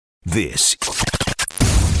This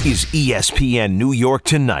is ESPN New York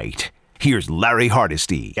Tonight. Here's Larry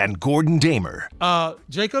Hardesty and Gordon Damer.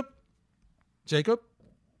 Jacob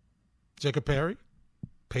Perry,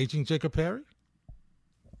 paging Jacob Perry.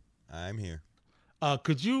 I'm here.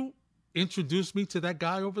 Could you introduce me to that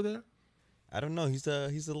guy over there? I don't know. He's a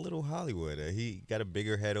little Hollywood. He got a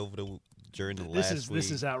bigger head during the last week.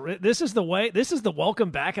 This is outrageous. This is the way. This is the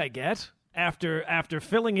welcome back I get. After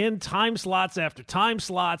filling in time slots after time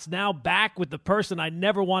slots, now back with the person I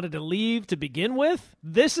never wanted to leave to begin with.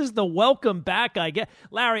 This is the welcome back I get.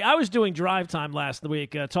 Larry, I was doing drive time last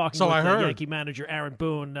week talking with Yankee manager Aaron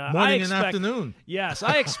Boone. Morning and afternoon. Yes,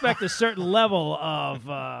 I expect a certain level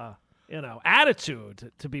of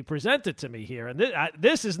attitude to be presented to me here. And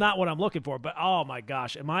this is not what I'm looking for, but oh my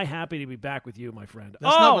gosh, am I happy to be back with you, my friend. That's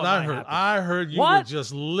not what I heard. Happy. I heard you were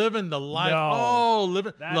just living the life. No.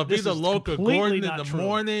 Living La Vida Loca, Gordon in the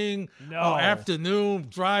morning, no. Afternoon,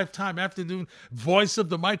 drive time, afternoon, voice of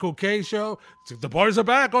the Michael Kay show. The boys are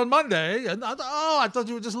back on Monday. And I thought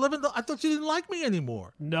you were just living I thought you didn't like me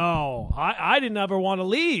anymore. No, I didn't ever want to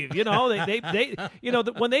leave. You know, they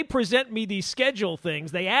when they present me these schedule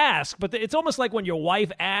things, they ask. But it's almost like when your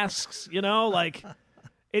wife asks,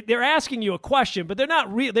 they're asking you a question, but they're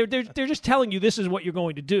not real. They're just telling you this is what you're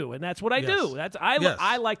going to do, and that's what I do.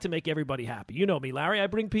 I like to make everybody happy. You know me, Larry. I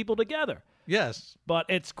bring people together. Yes, but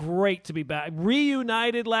it's great to be back,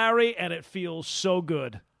 reunited, Larry, and it feels so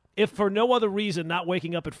good. If for no other reason, not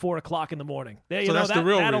waking up at 4:00 in the morning. That's the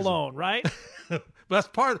real reason. Alone, right? That's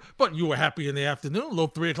part. But you were happy in the afternoon. A little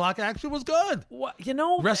 3:00 action was good.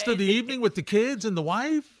 Well, rest of the evening with the kids and the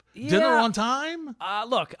wife. Yeah. Dinner on time?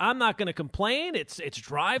 Look, I'm not going to complain. It's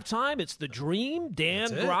drive time. It's the dream. Dan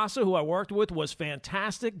Grassa, who I worked with, was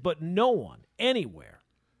fantastic, but no one anywhere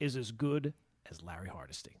is as good as Larry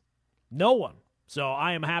Hardesty. No one. So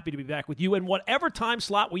I am happy to be back with you in whatever time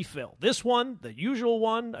slot we fill. This one, the usual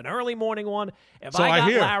one, an early morning one. If I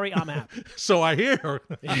got Larry, I'm happy. So I hear.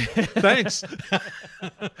 Thanks.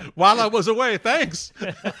 While I was away, thanks.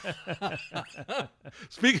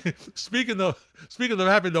 Speaking of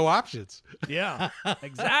having no options. Yeah,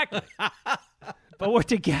 exactly. But we're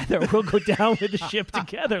together. We'll go down with the ship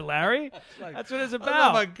together, Larry. That's what it's about.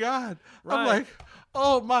 Oh, my God. Right.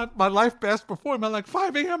 I'm like, my life passed before me. I'm like,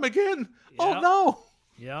 5 a.m. again. Yep. Oh, no.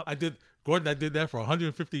 Yep. I did that for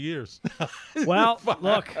 150 years. Well,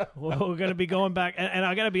 look, we're going to be going back. And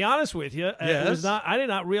I got to be honest with you. Yes. I did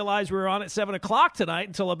not realize we were on at 7 o'clock tonight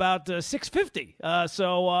until about 6:50.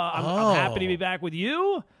 So I'm happy to be back with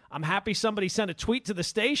you. I'm happy somebody sent a tweet to the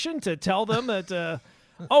station to tell them that,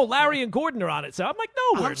 Larry and Gordon are on it. So I'm like,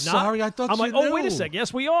 no, we're not. Sorry, I thought I'm like, knew. Wait a sec.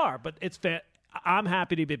 Yes, we are. But it's I'm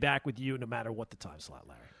happy to be back with you no matter what the time slot,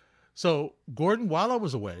 Larry. So, Gordon, while I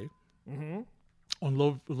was away on a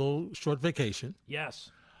little short vacation,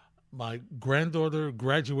 yes, my granddaughter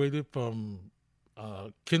graduated from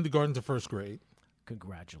kindergarten to first grade.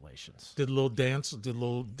 Congratulations. Did a little dance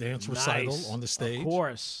recital on the stage. Of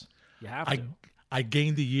course. You have to. I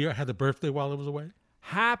gained a year. I had a birthday while I was away.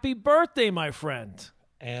 Happy birthday, my friend.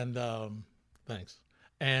 And thanks.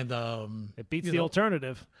 And it beats the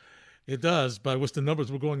alternative. It does, but I wish the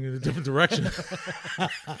numbers were going in a different direction.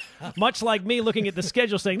 Much like me looking at the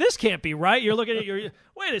schedule saying, this can't be right. You're looking at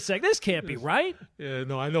wait a sec, this can't be right. Yeah,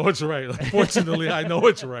 no, I know it's right. Unfortunately, I know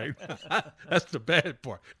it's right. That's the bad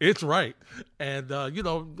part. It's right. And,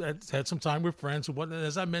 had some time with friends who,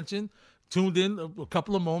 as I mentioned, tuned in a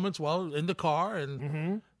couple of moments while in the car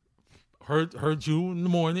and heard you in the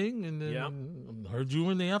morning and then heard you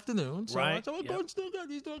in the afternoon. So I thought, Gordon's doing good.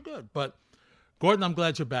 He's doing good. But Gordon, I'm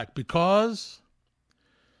glad you're back because,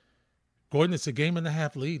 Gordon, it's a 1.5 game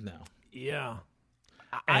lead now. Yeah.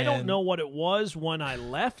 I don't know what it was when I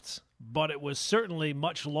left, but it was certainly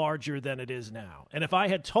much larger than it is now. And if I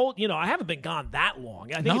had told, I haven't been gone that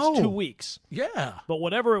long. I think it's 2 weeks. Yeah. But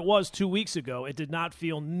whatever it was 2 weeks ago, it did not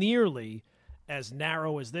feel nearly as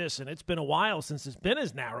narrow as this. And it's been a while since it's been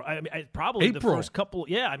as narrow. I mean, probably April. the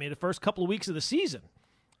first couple of weeks of the season,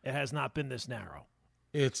 it has not been this narrow.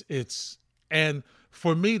 And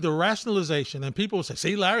for me, the rationalization, and people will say,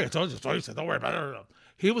 see, Larry, I told you, don't worry about it.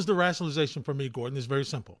 Here was the rationalization for me, Gordon. It's very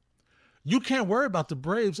simple. You can't worry about the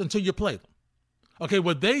Braves until you play them. Okay,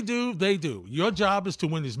 what they do, they do. Your job is to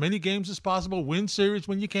win as many games as possible, win series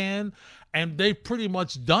when you can, and they've pretty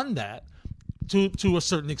much done that to a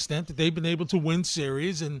certain extent. That they've been able to win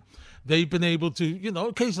series, and they've been able to,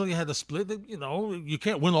 occasionally had a split. You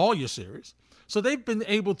can't win all your series. So they've been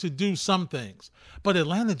able to do some things, but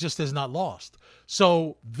Atlanta just has not lost.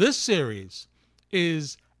 So this series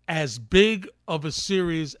is as big of a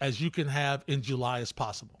series as you can have in July as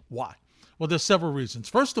possible. Why? Well, there's several reasons.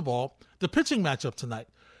 First of all, the pitching matchup tonight.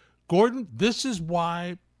 Gordon, this is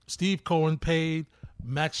why Steve Cohen paid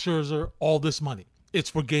Max Scherzer all this money. It's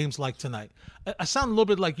for games like tonight. I sound a little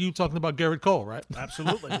bit like you talking about Garrett Cole, right?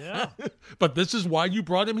 Absolutely, yeah. But this is why you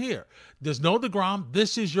brought him here. There's no DeGrom.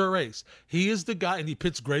 This is your ace. He is the guy, and he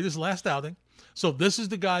pitched great his last outing. So this is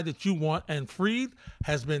the guy that you want. And Fried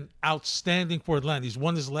has been outstanding for Atlanta. He's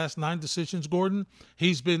won his last 9 decisions, Gordon.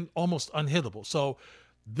 He's been almost unhittable. So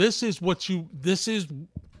this is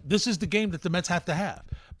the game that the Mets have to have,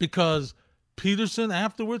 because Peterson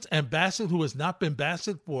afterwards and Bassett, who has not been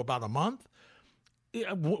Bassett for about a month.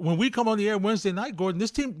 When we come on the air Wednesday night, Gordon,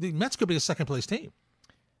 this team, the Mets could be a second-place team.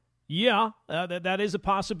 Yeah, that is a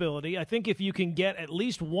possibility. I think if you can get at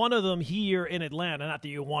least one of them here in Atlanta, not that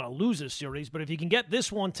you want to lose this series, but if you can get this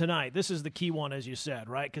one tonight, this is the key one, as you said,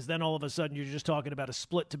 right? Because then all of a sudden you're just talking about a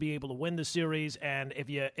split to be able to win the series, and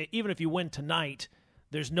even if you win tonight,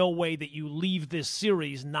 there's no way that you leave this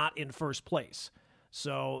series not in first place.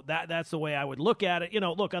 So that's the way I would look at it.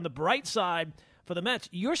 Look, on the bright side for the Mets,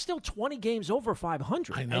 you're still 20 games over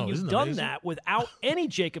 500. I know, and you've isn't it done amazing? that without any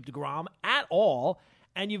Jacob deGrom at all,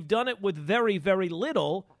 and you've done it with very, very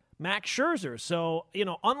little Max Scherzer. So,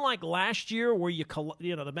 unlike last year where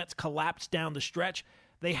the Mets collapsed down the stretch,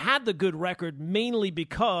 they had the good record mainly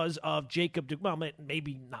because of Jacob DeGrom. Well,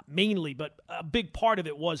 maybe not mainly, but a big part of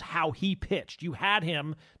it was how he pitched. You had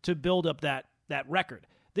him to build up that record.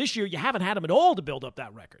 This year, you haven't had him at all to build up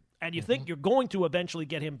that record. And you think you're going to eventually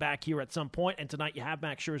get him back here at some point, and tonight you have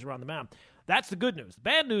Max Scherzer on the mound. That's the good news. The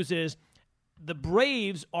bad news is the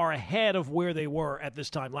Braves are ahead of where they were at this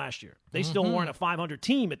time last year. They still weren't a 500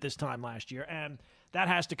 team at this time last year, and that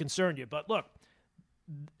has to concern you. But look,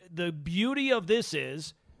 the beauty of this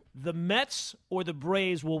is the Mets or the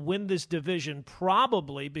Braves will win this division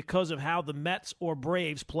probably because of how the Mets or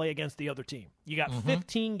Braves play against the other team. You got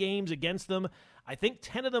 15 games against them. I think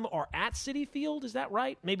 10 of them are at Citi Field. Is that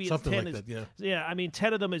right? Maybe Something 10 like is, that, yeah. Yeah, I mean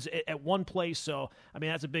 10 of them is at one place, so I mean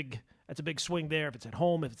that's a big swing there if it's at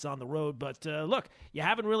home, if it's on the road. But look, you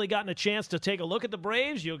haven't really gotten a chance to take a look at the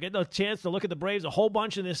Braves. You'll get a chance to look at the Braves a whole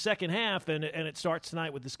bunch in this second half, and it starts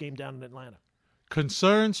tonight with this game down in Atlanta.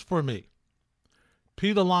 Concerns for me.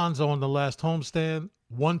 Pete Alonso on the last homestand,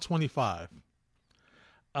 125.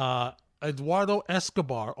 Eduardo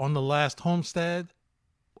Escobar on the last homestand,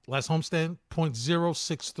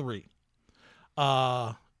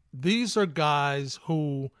 0.063. These are guys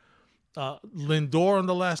who Lindor on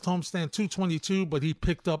the last homestand, 222, but he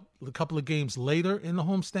picked up a couple of games later in the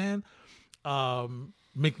homestand.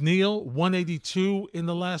 McNeil, 182 in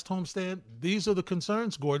the last homestand. These are the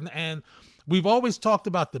concerns, Gordon. And we've always talked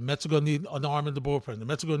about the Mets are going to need an arm in the bullpen. The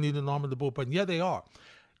Mets are going to need an arm in the bullpen. Yeah, they are.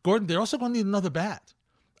 Gordon, they're also going to need another bat.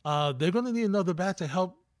 They're going to need another bat to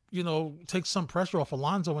help, take some pressure off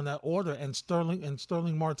Alonso in that order and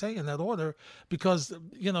Sterling Marte in that order, because,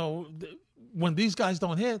 when these guys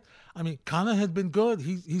don't hit, I mean, Connor had been good.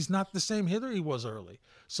 He's not the same hitter he was early.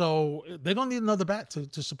 So they're going to need another bat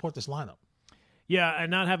to support this lineup. Yeah,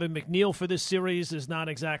 and not having McNeil for this series is not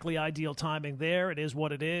exactly ideal timing there. It is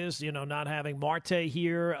what it is. Not having Marte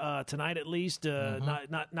here tonight at least,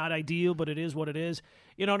 not ideal, but it is what it is.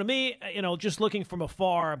 To me, just looking from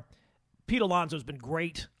afar, Pete Alonso's been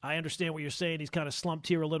great. I understand what you're saying. He's kind of slumped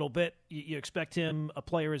here a little bit. You expect him, a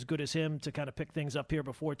player as good as him, to kind of pick things up here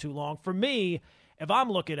before too long. For me, if I'm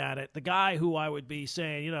looking at it, the guy who I would be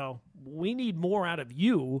saying, we need more out of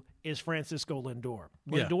you is Francisco Lindor.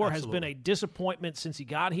 Lindor has been a disappointment since he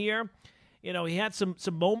got here. He had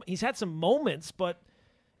he's had some moments, but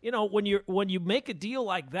when you make a deal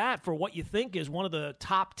like that for what you think is one of the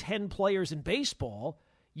top 10 players in baseball,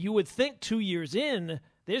 you would think 2 years in,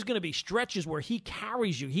 there's going to be stretches where he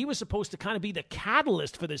carries you. He was supposed to kind of be the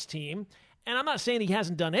catalyst for this team. And I'm not saying he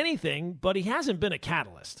hasn't done anything, but he hasn't been a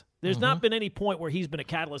catalyst. There's not been any point where he's been a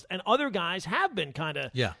catalyst. And other guys have been kind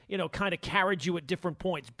of carried you at different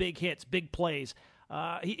points, big hits, big plays.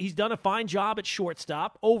 He's done a fine job at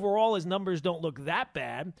shortstop. Overall, his numbers don't look that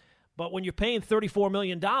bad. But when you're paying $34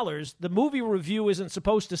 million, the movie review isn't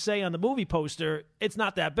supposed to say on the movie poster, it's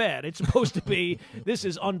not that bad. It's supposed to be, this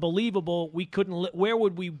is unbelievable. Where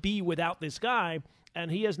would we be without this guy? And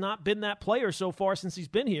he has not been that player so far since he's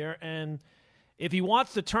been here. And if he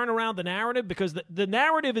wants to turn around the narrative, because the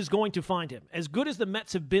narrative is going to find him. As good as the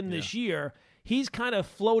Mets have been this year, he's kind of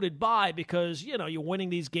floated by because, you're winning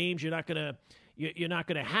these games. You're not going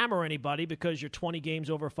to hammer anybody because you're 20 games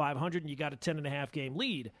over 500 and you got a 10.5 game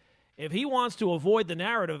lead. If he wants to avoid the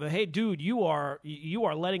narrative of, hey, dude, you are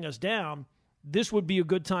letting us down, this would be a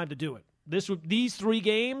good time to do it. These 3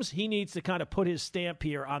 games, he needs to kind of put his stamp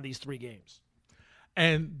here on these 3 games.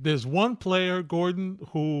 And there's one player, Gordon,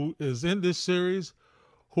 who is in this series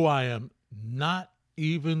who I am not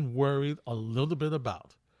even worried a little bit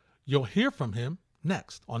about. You'll hear from him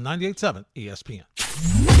next on 98.7 ESPN.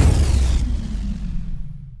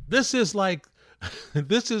 This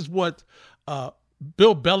is what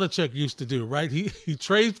Bill Belichick used to do, right? He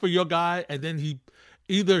trades for your guy, and then he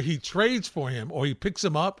trades for him or he picks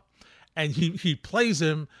him up, and he plays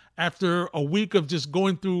him after a week of just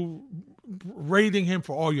going through rating him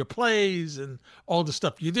for all your plays and all the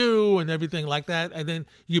stuff you do and everything like that. And then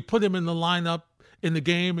you put him in the lineup in the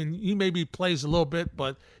game, and he maybe plays a little bit,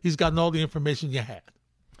 but he's gotten all the information you had.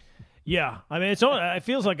 Yeah, I mean, it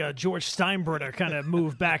feels like a George Steinbrenner kind of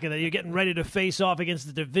move back, and you're getting ready to face off against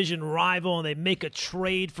the division rival, and they make a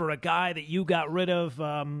trade for a guy that you got rid of.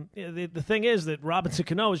 The thing is that Robinson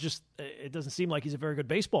Cano is it doesn't seem like he's a very good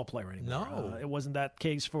baseball player anymore. No. It wasn't that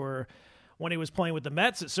case for when he was playing with the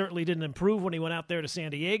Mets. It certainly didn't improve when he went out there to San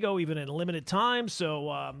Diego, even in limited time.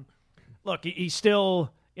 So, look, he's still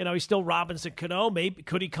Robinson Cano. Maybe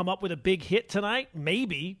could he come up with a big hit tonight?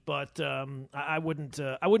 Maybe, but I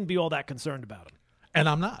wouldn't be all that concerned about him. And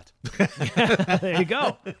I'm not. There you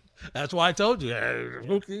go. That's why I told you.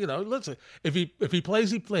 Listen, if he plays,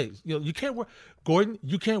 he plays. You can't Gordon.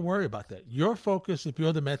 You can't worry about that. Your focus, if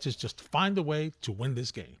you're the Mets, is just find a way to win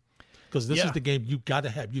this game, because this is the game you got to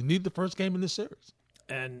have. You need the first game in this series.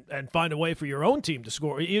 And find a way for your own team to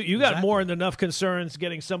score. You got more than enough concerns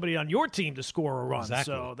getting somebody on your team to score a run.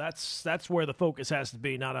 Exactly. So that's where the focus has to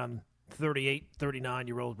be, not on 38,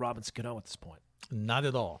 39-year-old Robinson Cano at this point. Not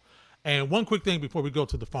at all. And one quick thing before we go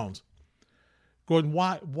to the phones. Gordon,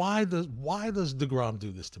 why does DeGrom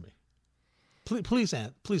do this to me? Please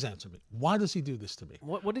answer me. Why does he do this to me?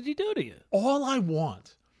 What did he do to you? All I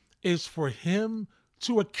want is for him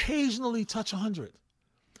to occasionally touch 100.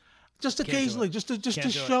 Just occasionally, just to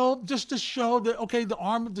show that, okay, the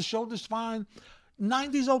arm, the shoulder's fine.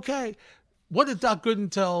 90's okay. What did Doc Gooden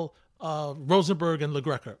tell Rosenberg and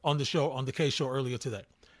LaGreca on the K show earlier today?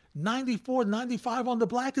 94, 95 on the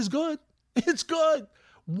black is good. It's good.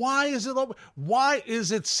 Why is it over? Why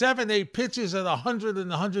is it 7-8 pitches at 100 and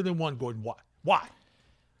 101, Gordon? Why?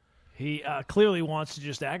 He clearly wants to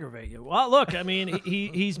just aggravate you. Well, look, I mean,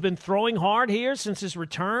 he's been throwing hard here since his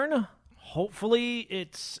return. Hopefully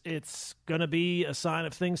it's going to be a sign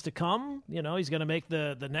of things to come. He's going to make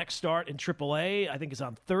the next start in AAA. I think it's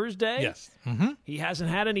on Thursday. Yes. Mm-hmm. He hasn't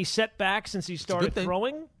had any setbacks since he started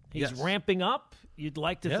throwing. He's ramping up. You'd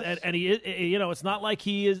like to, and he, it's not like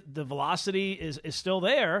the velocity is still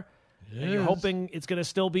there. Yes. And you're hoping it's going to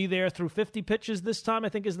still be there through 50 pitches this time, I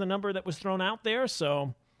think is the number that was thrown out there.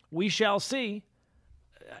 So we shall see.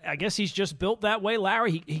 I guess he's just built that way,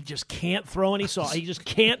 Larry. He just can't throw any soft. He just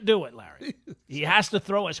can't do it, Larry. He has to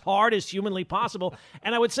throw as hard as humanly possible.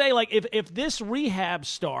 And I would say, like, if this rehab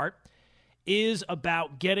start is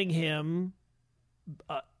about getting him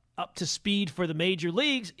up to speed for the major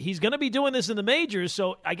leagues, he's going to be doing this in the majors,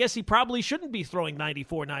 so I guess he probably shouldn't be throwing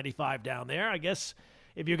 94, 95 down there. I guess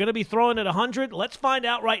if you're going to be throwing at 100, let's find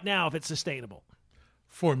out right now if it's sustainable.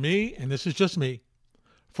 For me, and this is just me,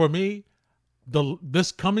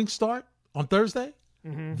 this coming start on Thursday,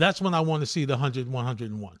 that's when I want to see the 100,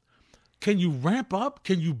 101. Can you ramp up?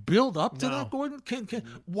 Can you build up to that, Gordon?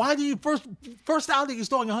 Why do you first outing he's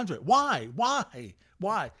throwing 100? Why?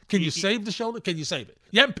 Can you save the shoulder? Can you save it?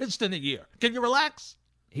 You haven't pitched in a year. Can you relax?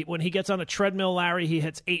 When he gets on a treadmill, Larry, he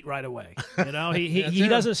hits 8 right away. He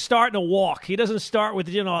doesn't start in a walk. He doesn't start with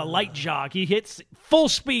a light jog. He hits full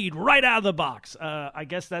speed right out of the box. I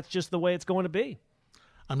guess that's just the way it's going to be.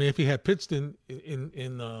 I mean, if he had pitched in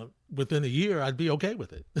within a year, I'd be okay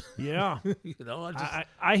with it. Yeah.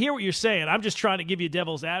 I hear what you're saying. I'm just trying to give you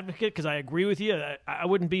devil's advocate because I agree with you. I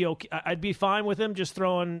wouldn't be okay. I'd be fine with him just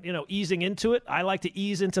throwing, easing into it. I like to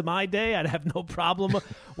ease into my day. I'd have no problem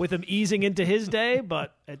with him easing into his day,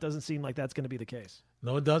 but it doesn't seem like that's going to be the case.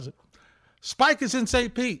 No, it doesn't. Spike is in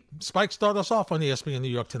St. Pete. Spike, start us off on ESPN New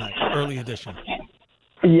York Tonight, early edition.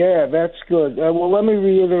 Yeah, that's good. Well, let me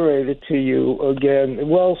reiterate it to you again.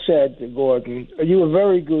 Well said, Gordon. You were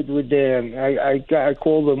very good with Dan. I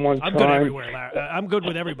called him one time. I'm good everywhere, Larry. I'm good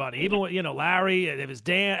with everybody. Even with, Larry, if it's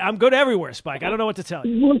Dan. I'm good everywhere, Spike. I don't know what to tell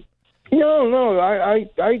you. No,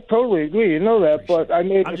 I totally agree. You know that, but I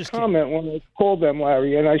made a comment when I called them,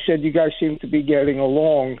 Larry, and I said you guys seem to be getting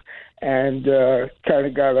along, and kind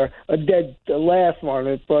of got a dead laugh on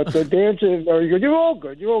it. But Dan said very good. You're all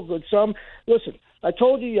good. Listen, I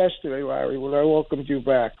told you yesterday, Larry, when I welcomed you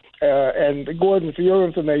back, and Gordon, for your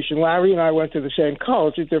information, Larry and I went to the same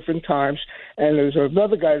college at different times, and there's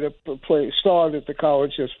another guy that starred at the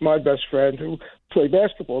college, that's my best friend, who played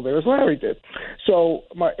basketball there, as Larry did. So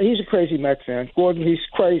he's a crazy Met fan. Gordon, he's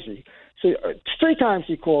crazy. So 3 times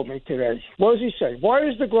he called me today. What does he say? Why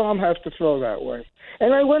does DeGrom have to throw that way?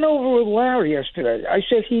 And I went over with Larry yesterday. I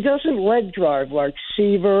said he doesn't leg drive like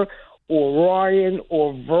Seaver or Ryan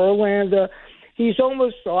or Verlander. He's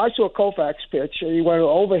almost, I saw Koufax pitch, and he went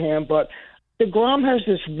overhand, but DeGrom has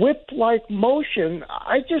this whip-like motion.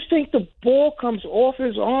 I just think the ball comes off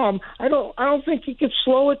his arm. I don't think he could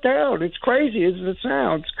slow it down. It's crazy as it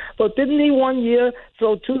sounds. But didn't he one year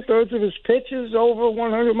throw 2/3 of his pitches over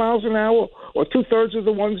 100 miles an hour, or 2/3 of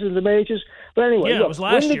the ones in the majors? But anyway, it was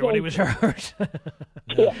last year when he was hurt.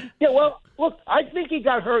 Yeah, well, look, I think he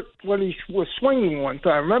got hurt when he was swinging one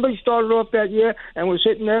time. Remember, he started off that year and was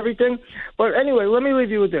hitting everything? But anyway, let me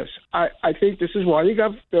leave you with this. I think this is why you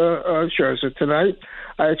got Scherzer tonight.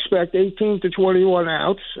 I expect 18 to 21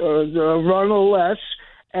 outs, run or less,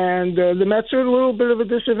 and the Mets are at a little bit of a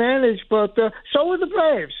disadvantage, but so are the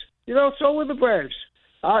Braves. So are the Braves.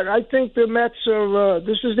 I think the Mets are.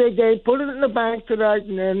 This is their game. Put it in the bank tonight,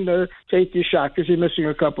 and then take your shot because you're missing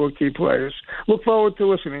a couple of key players. Look forward to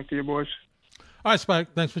listening to you, boys. All right,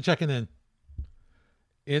 Spike. Thanks for checking in.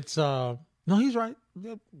 It's no, he's right.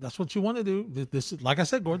 Yeah, that's what you want to do. This is, like I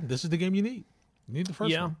said, Gordon. This is the game you need. You need the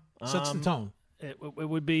first one. Sets the tone. It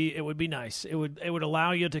would be nice. It would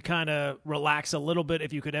allow you to kind of relax a little bit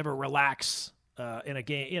if you could ever relax in a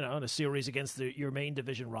game, in a series against your main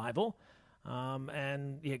division rival.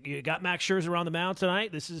 And you got Max Scherzer on the mound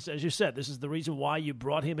tonight. This is, as you said, this is the reason why you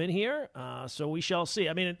brought him in here. So we shall see.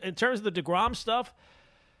 I mean, in terms of the DeGrom stuff,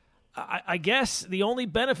 I guess the only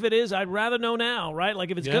benefit is I'd rather know now, right? Like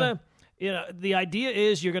if it's going to, the idea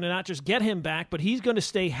is you're going to not just get him back, but he's going to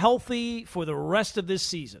stay healthy for the rest of this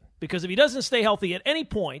season. Because if he doesn't stay healthy at any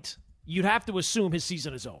point, you'd have to assume his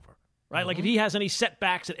season is over. Right? Like if he has any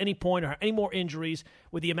setbacks at any point or any more injuries,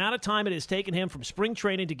 with the amount of time it has taken him from spring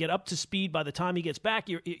training to get up to speed by the time he gets back,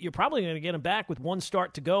 you're probably going to get him back with one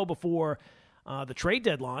start to go before the trade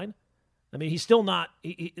deadline. I mean, he's still not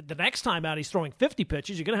the next time out he's throwing 50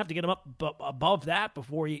 pitches. You're going to have to get him up above that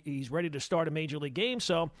before he's ready to start a major league game.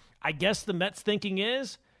 So I guess the Mets' thinking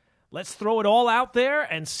is let's throw it all out there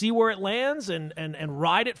and see where it lands and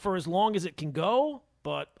ride it for as long as it can go.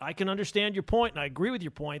 But I can understand your point, and I agree with your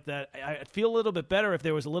point that I feel a little bit better if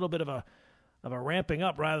there was a little bit of a ramping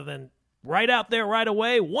up rather than right out there right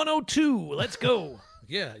away. 102, let's go.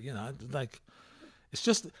 Yeah, like it's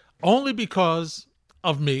just only because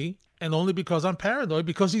of me and only because I'm paranoid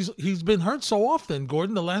because he's been hurt so often,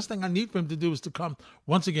 Gordon. The last thing I need for him to do is to come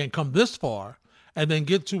this far and then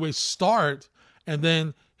get to a start, and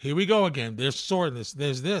then here we go again. There's soreness,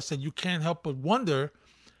 there's this, and you can't help but wonder.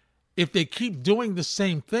 If they keep doing the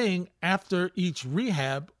same thing after each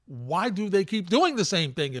rehab, why do they keep doing the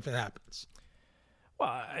same thing if it happens?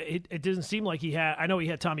 Well, it doesn't seem like he had – I know he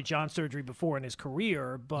had Tommy John surgery before in his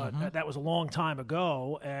career, but that was a long time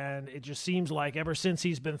ago, and it just seems like ever since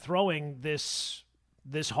he's been throwing this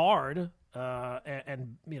hard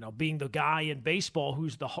and being the guy in baseball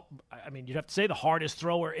who's you'd have to say the hardest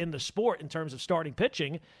thrower in the sport in terms of starting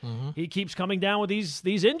pitching, he keeps coming down with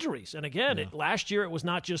these injuries. And again, last year it was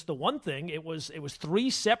not just the one thing, it was 3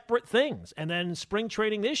 separate things. And then spring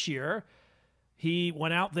training this year, he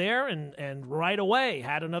went out there and right away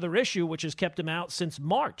had another issue, which has kept him out since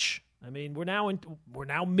March. I mean, we're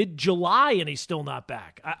now mid-July and he's still not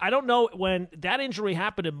back. I don't know when that injury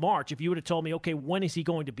happened in March. If you would have told me, okay, when is he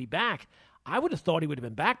going to be back? I would have thought he would have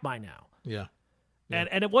been back by now. Yeah.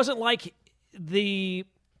 And it wasn't like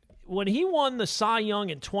when he won the Cy Young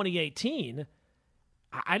in 2018,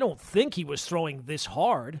 I don't think he was throwing this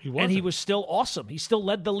hard. And he was still awesome. He still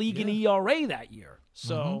led the league in ERA that year.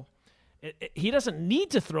 So he doesn't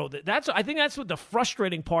need to throw that. I think that's what the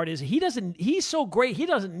frustrating part is. He's so great. He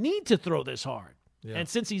doesn't need to throw this hard. Yeah. And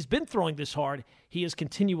since he's been throwing this hard, he has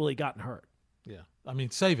continually gotten hurt. Yeah. I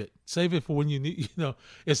mean, save it for when you need,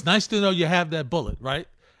 it's nice to know you have that bullet, right?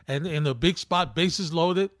 And in a big spot, bases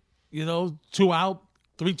loaded, 2 out,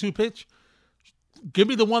 3-2 pitch. Give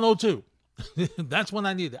me the 102. That's when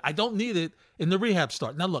I need it. I don't need it in the rehab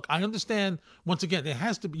start. Now, look, I understand, once again,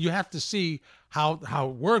 you have to see how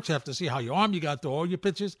it works. You have to see how your arm, you got through all your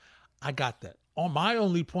pitches. I got that. My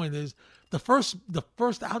only point is the first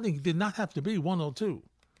outing did not have to be 102.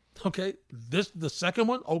 Okay, the second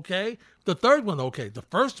one, okay. The third one, okay. The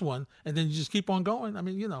first one, and then you just keep on going. I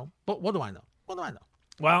mean, but what do I know?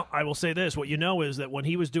 Well, I will say this. What you know is that when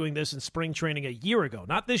he was doing this in spring training a year ago,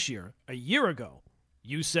 not this year, a year ago,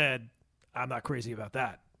 you said, I'm not crazy about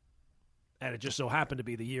that. And it just so happened to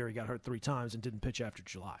be the year he got hurt 3 times and didn't pitch after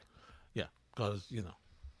July. Yeah, because,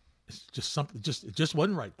 it's just something, it just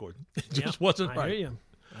wasn't right, Gordon. It just wasn't right.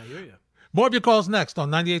 I hear you. More of your calls next on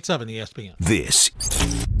 98.7 ESPN. This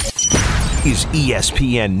is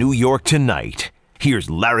ESPN New York Tonight. Here's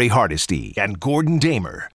Larry Hardesty and Gordon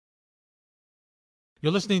Damer.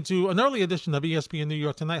 You're listening to an early edition of ESPN New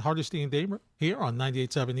York Tonight. Hardesty and Damer here on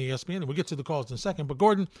 98.7 ESPN. And we'll get to the calls in a second. But,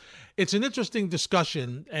 Gordon, it's an interesting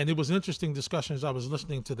discussion, and it was an interesting discussion as I was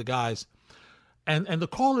listening to the guys. And the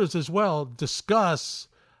callers as well discuss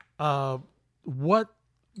what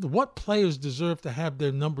players deserve to have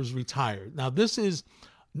their numbers retired. Now, this is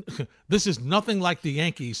nothing like the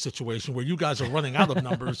Yankees situation where you guys are running out of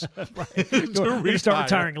numbers. We start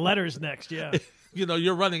retiring letters next, yeah.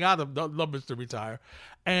 You're running out of numbers to retire.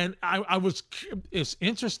 And it's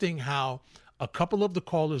interesting how a couple of the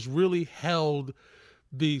callers really held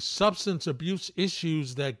the substance abuse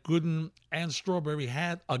issues that Gooden and Strawberry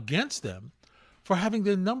had against them for having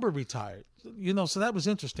their number retired. So that was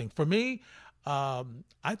interesting. For me, I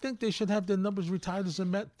think they should have their numbers retired as a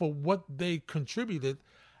Met for what they contributed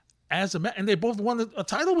as a Met. And they both won a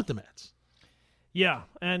title with the Mets. Yeah,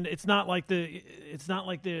 and it's not like the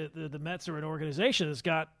Mets are an organization that's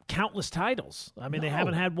got countless titles. I mean, They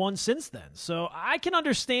haven't had one since then. So I can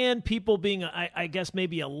understand people being, I guess,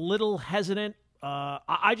 maybe a little hesitant.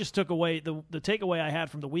 I just took away the takeaway I had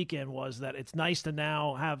from the weekend was that it's nice to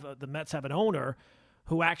now have the Mets have an owner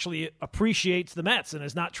who actually appreciates the Mets and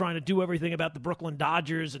is not trying to do everything about the Brooklyn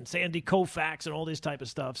Dodgers and Sandy Koufax and all this type of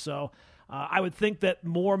stuff. So I would think that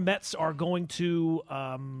more Mets are going to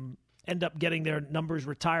end up getting their numbers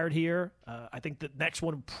retired here. I think the next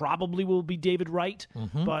one probably will be David Wright,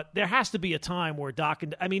 but there has to be a time where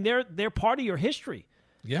they're part of your history.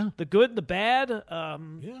 Yeah, the good and the bad.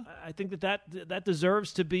 I think that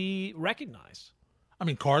deserves to be recognized. I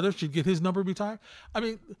mean, Carter should get his number retired. I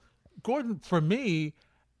mean, Gordon, for me,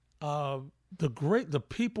 the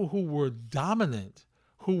people who were dominant,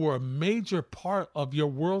 who were a major part of your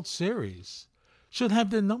World Series, should have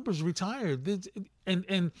their numbers retired.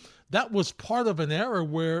 And that was part of an era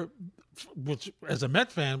which as a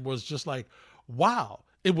Met fan was just like, wow,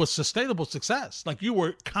 it was sustainable success. Like you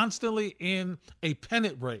were constantly in a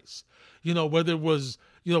pennant race, whether it was,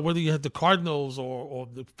 whether you had the Cardinals or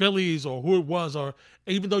the Phillies or who it was, or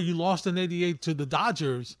even though you lost in '88 to the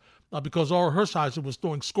Dodgers because Oral Hershiser was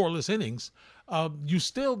throwing scoreless innings, you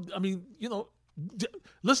still,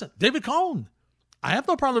 listen, David Cone. I have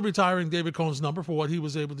no problem retiring David Cohn's number for what he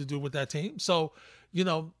was able to do with that team. So,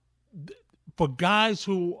 for guys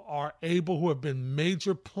who have been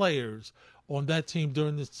major players on that team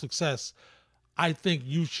during this success, I think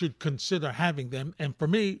you should consider having them. And for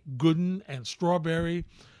me, Gooden and Strawberry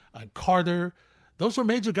and Carter, those were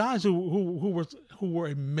major guys who were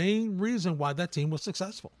a main reason why that team was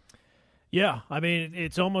successful. Yeah, I mean,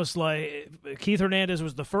 it's almost like Keith Hernandez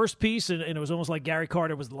was the first piece, and it was almost like Gary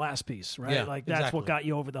Carter was the last piece, right? Yeah, like that's exactly what got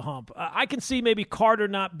you over the hump. I can see maybe Carter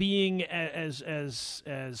not being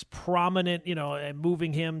as prominent, and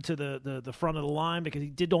moving him to the front of the line because he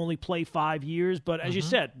did only play 5 years. But as you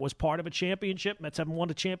said, was part of a championship. Mets haven't won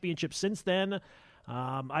a championship since then.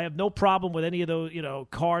 I have no problem with any of those,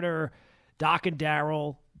 Carter, Doc and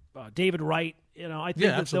Darryl, David Wright. I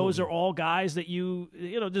think that those are all guys that you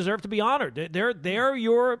deserve to be honored. They're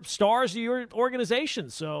your stars of your organization.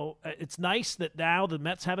 So it's nice that now the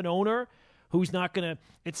Mets have an owner who's not going to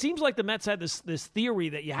 – it seems like the Mets had this theory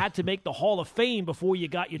that you had to make the Hall of Fame before you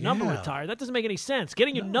got your number retired. That doesn't make any sense.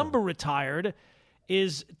 Getting your number retired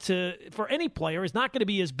for any player is not going to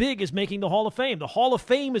be as big as making the Hall of Fame. The Hall of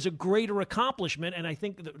Fame is a greater accomplishment, and I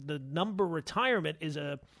think the number retirement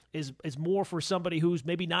is more for somebody who's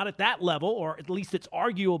maybe not at that level, or at least it's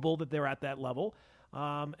arguable that they're at that level.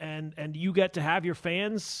 And you get to have your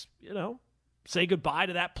fans, say goodbye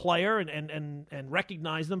to that player and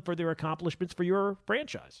recognize them for their accomplishments for your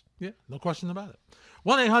franchise. Yeah, no question about it.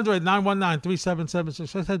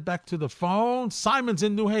 1-800-919-3776. Let's head back to the phone. Simon's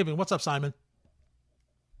in New Haven. What's up, Simon?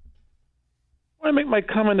 I want to make my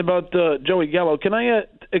comment about Joey Gallo. Can I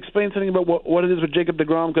explain something about what it is with Jacob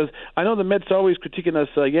deGrom? Because I know the Mets are always critiquing us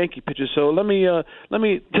Yankee pitchers. So let me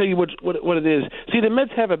tell you what it is. See, the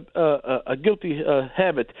Mets have a guilty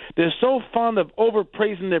habit. They're so fond of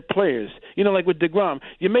overpraising their players. Like with deGrom,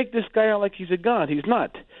 you make this guy out like he's a god. He's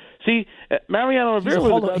not. See, Mariano Rivera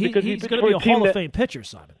was because he's going to be a Hall of Fame pitcher,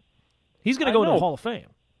 Simon. He's going to go into the Hall of Fame.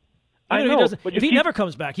 I know. If he never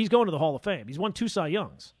comes back, he's going to the Hall of Fame. He's won 2 Cy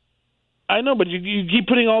Youngs. I know, but you keep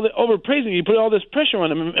putting all the overpraising. You put all this pressure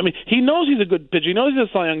on him. I mean, he knows he's a good pitcher. He knows he's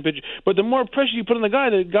a Cy Young pitcher. But the more pressure you put on the guy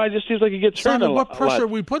just seems like he gets hurt a lot. What pressure are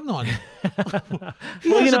we putting on him?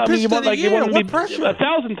 You want him to be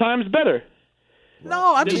 1,000 times better.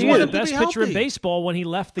 No, I'm just he wanting was the him to best be pitcher healthy in baseball when he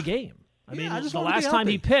left the game. I mean, the last time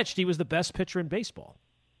he pitched, he was the best pitcher in baseball.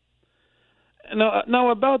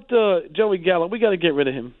 Now about Joey Gallo, we got to get rid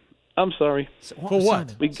of him. I'm sorry. For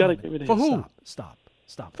what? We got to get rid of him. For who? Stop.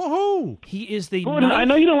 For who? He is the I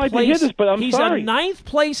know you don't like to hear this, but I'm sorry. He's a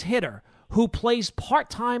ninth-place hitter who plays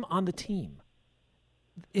part-time on the team,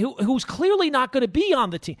 who's clearly not going to be on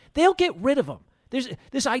the team. They'll get rid of him. There's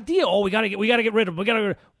this idea, we got to get rid of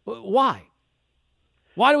him. Why?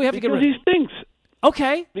 Why do we have to get rid of him? Because he stinks.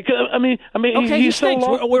 Okay. Because I mean, okay, he stinks.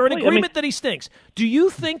 So we're in agreement that he stinks. Do you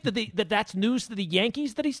think that's news to the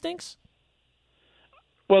Yankees that he stinks?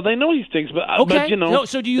 Well, they know he stinks, but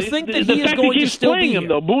so do you think that he is going to still be him, here?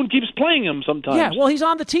 though? Boone keeps playing him sometimes. Yeah, well, he's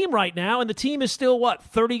on the team right now, and the team is still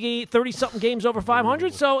 30-something games over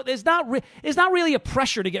 500. So there's not really a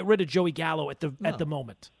pressure to get rid of Joey Gallo at the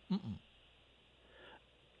moment. Mm-mm.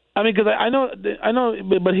 I mean, because I know,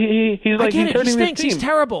 but he's like he's hurting he stinks. This team. He's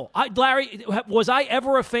terrible. Larry, was I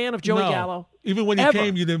ever a fan of Joey Gallo? Even when he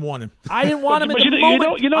came, you didn't want him. I didn't want him in the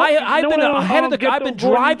moment. I've been ahead of the. I've been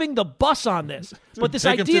driving the bus on this. But this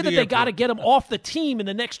idea that they got to get him off the team in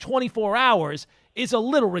the next 24 hours is a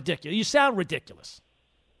little ridiculous. You sound ridiculous.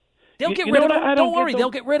 They'll get rid of him. Don't worry,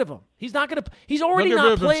 they'll get rid of him. He's not going to. He's already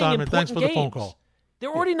not playing important games. Thanks for the phone call. They're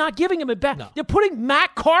already not giving him it back. No. They're putting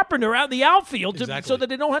Matt Carpenter out in the outfield so that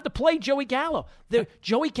they don't have to play Joey Gallo.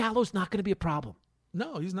 Joey Gallo's not going to be a problem.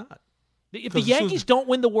 No, he's not. If the Yankees don't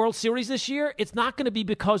win the World Series this year, it's not going to be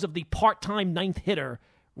because of the part-time ninth hitter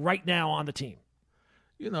right now on the team.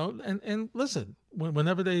 And listen,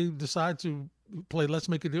 whenever they decide to play Let's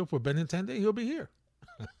Make a Deal for Benintendi, he'll be here.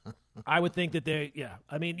 I would think that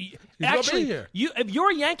I mean, he's actually, here. If you're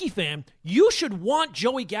a Yankee fan, you should want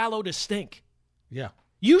Joey Gallo to stink. Yeah.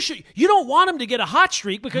 You don't want him to get a hot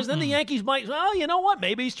streak because then the Yankees might, you know what?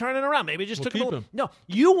 Maybe he's turning around. Maybe just took him. No,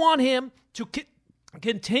 you want him to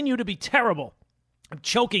continue to be terrible. I'm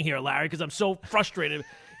choking here, Larry, because I'm so frustrated.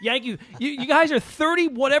 You guys are 30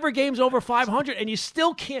 whatever games over 500, and you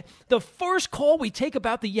still can't. The first call we take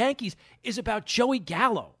about the Yankees is about Joey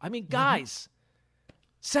Gallo. I mean, guys,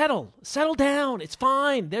 settle down. It's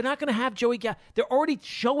fine. They're not going to have Joey Gallo. They're already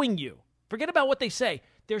showing you. Forget about what they say.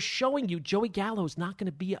 They're showing you Joey Gallo is not going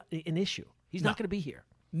to be an issue. He's not going to be here.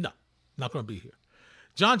 No, not going to be here.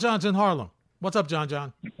 John's in Harlem. What's up, John?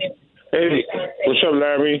 Hey, what's up,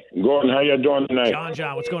 Larry? Gordon, how y'all doing tonight?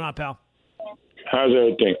 John, what's going on, pal? How's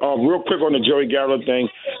everything? Real quick on the Joey Gallo thing.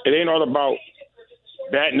 It ain't all about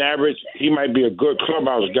batting average. He might be a good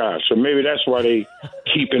clubhouse guy, so maybe that's why they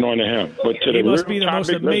keeping on to him. But he must be the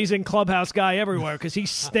most amazing clubhouse guy everywhere because he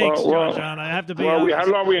stinks, John. I have to be honest. How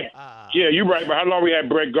long we? Yeah, you're right. But how long we had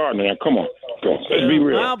Brett Gardner? Now, come on. Let's be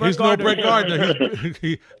real. Well, He's no Brett Gardner.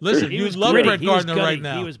 Listen, you love Brett Gardner right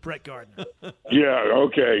now. He was Brett Gardner. Yeah,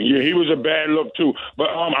 okay. Yeah, he was a bad look, too. But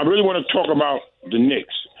I really want to talk about the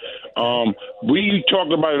Knicks. We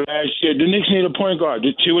talked about it last year. The Knicks need a point guard.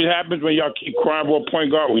 See what happens when y'all keep crying for a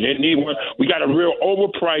point guard? We didn't need one. We got a real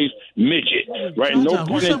overpriced midget, right? John, no John,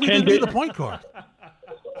 pun who said intended. we didn't need a point guard?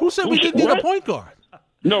 Who said we didn't need a point guard?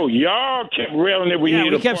 No, y'all kept railing that we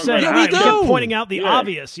needed a point guard. Yeah, we kept saying, we do. We kept pointing out the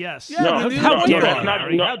obvious, yes. Yeah, no, how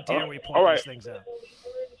dare we point these things out?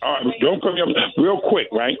 All right, don't come up real quick,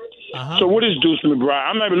 right? So what is Deuce McBride?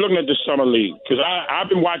 I'm not even looking at the summer league because I've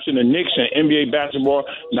been watching the Knicks and NBA basketball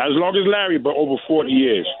not as long as Larry, but over 40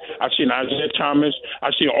 years. I've seen Isaiah Thomas.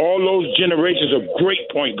 I've seen all those generations of great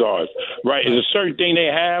point guards. Right? It's a certain thing they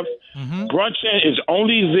have. Brunson is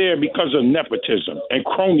only there because of nepotism and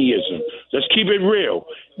cronyism. Let's keep it real.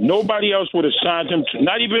 Nobody else would have signed him.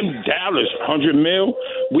 Not even Dallas, $100 million.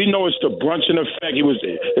 We know it's the Brunson effect.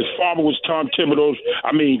 His father was Tom Thibodeau's.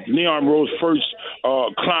 Leon Rose's first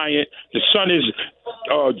client. The son is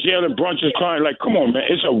Jalen Brunson's client. Like, come on, man.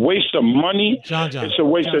 It's a waste of money. John. It's a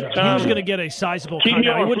waste of time. He was going to get a sizable contract.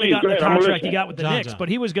 He wouldn't have gotten the contract he got with the Knicks, but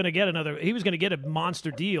he was going to get He was going to get a monster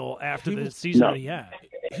deal after the season that he had.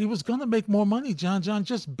 He was going to make more money, John,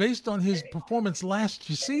 just based on his performance last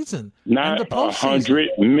season. Not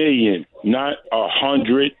 $100 million. Not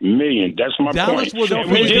 $100 million. That's my Dallas point.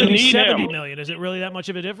 We didn't need $70 million. Is it really that much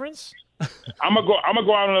of a difference? I'm gonna go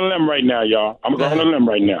out on a limb right now, y'all. I'm gonna go out on a limb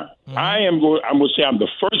right now. I'm gonna say I'm the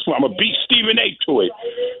first one. I'm gonna beat Stephen A. to it.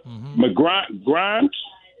 Grimes,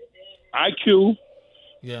 IQ,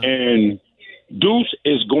 and Deuce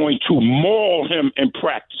is going to maul him in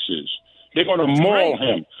practices. They're going to maul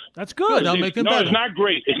him. That's good. I'll make it better. It's not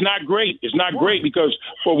great. It's not great because,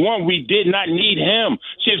 for one, we did not need him.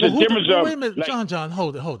 See, it's a difference of... Wait a minute, John,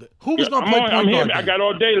 hold it. Who was going to play point guard? I got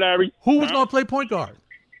all day, Larry. Who was going to play point guard?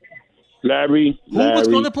 Larry. Who was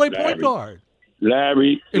going to play point guard?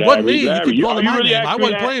 Larry. It wasn't me. You keep calling my name. I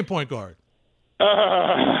wasn't playing point guard.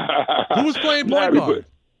 Who was playing point guard?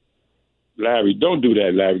 Larry, don't do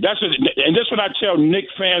that, Larry. And that's what I tell Nick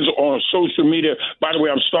fans on social media. By the way,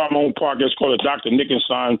 I'm starting my own podcast called the Dr. Nick and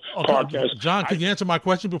Son podcast. John, can you answer my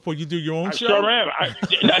question before you do your own show? Sure am.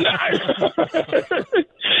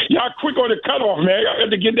 Y'all quick on the cutoff, man. I have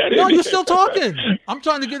to get that in. No, you're still talking. I'm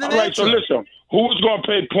trying to get an answer. All right, so listen. Who's going to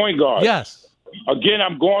play point guard? Yes. Again,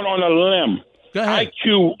 I'm going on a limb. Go ahead.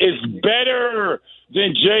 IQ is better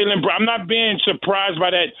than Jalen Brown. I'm not being surprised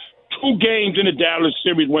by that. 2 games in the Dallas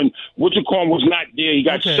series when What's-It-Called was not there. He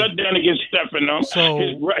got shut down against Stephen.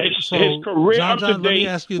 His career John, up to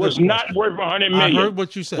date was not worth $100 million. I heard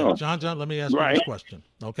what you said. John, let me ask you this question.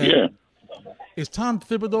 Okay? Yeah. Is Tom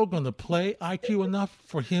Thibodeau going to play IQ enough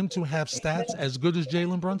for him to have stats as good as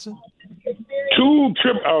Jalen Brunson? 2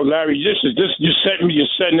 triple. Oh, Larry, you're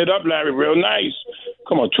setting it up, Larry, real nice.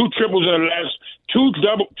 Come on, 2 triples in the last,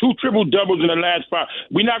 2 triple doubles in the last 5.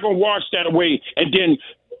 We're not going to wash that away, and then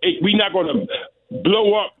we're not going to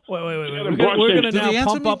blow up. Wait. We're going to now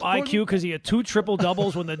pump up IQ because he had 2 triple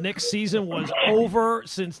doubles when the Knicks season was over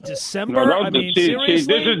since December. Seriously? See,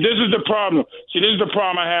 this is the problem. See, this is the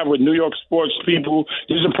problem I have with New York sports people.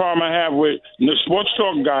 This is the problem I have with the sports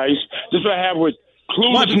talk guys. This is what I have with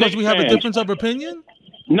clueless. Why? Because Knicks we have fans. a difference of opinion?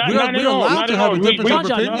 Not we're allowed to have a difference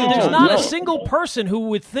of opinion. There's not a single person who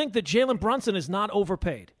would think that Jalen Brunson is not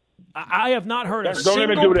overpaid. I have not heard a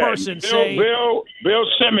single person say. Bill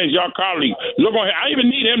Simmons, your colleague. Look on him. I didn't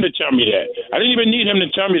even need him to tell me that. I didn't even need him to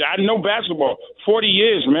tell me that. I know basketball 40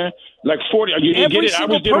 years, man. Like 40. Every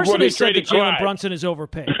single person has said that Jalen Brunson is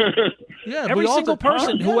overpaid. Yeah, every single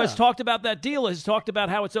person who has talked about that deal has talked about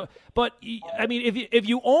how it's. But I mean, if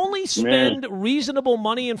you only spend reasonable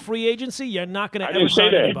money in free agency, you're not going to ever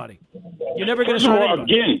sign anybody. You're never going to sign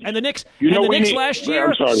anybody. Again, and the Knicks last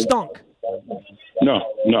year stunk. No.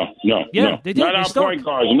 Yeah, they did. Not our stunk. point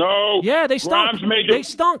guards. No. Yeah, they stunk. They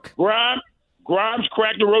stunk. Grimes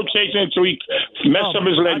cracked the rotation until he messed up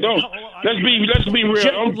his leg. Let's be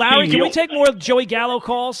real. Larry, can we take more Joey Gallo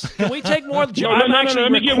calls? Can we take more? I'm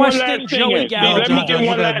actually requesting Joey Gallo. Let me get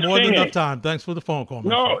one last thing. More than enough time. Thanks for the phone call.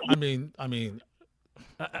 No, I mean.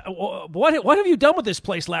 What have you done with this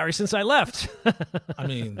place, Larry, since I left? I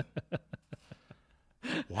mean.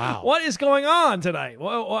 Wow. What is going on tonight?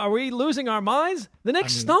 Are we losing our minds? The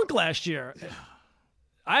Knicks stunk last year.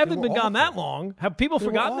 I haven't been gone that long. Have people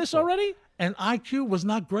forgotten this already? And IQ was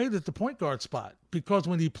not great at the point guard spot because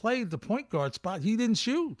when he played the point guard spot, he didn't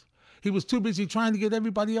shoot. He was too busy trying to get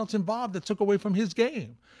everybody else involved that took away from his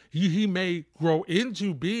game. He may grow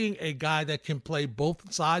into being a guy that can play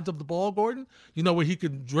both sides of the ball, Gordon, where he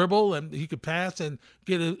could dribble and he could pass and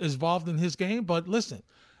get involved in his game. But listen,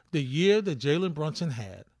 the year that Jalen Brunson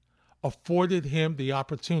had afforded him the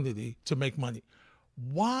opportunity to make money.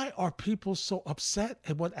 Why are people so upset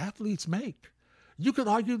at what athletes make? You could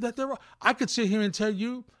argue that I could sit here and tell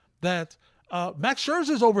you that Max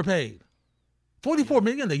Scherzer's overpaid. $44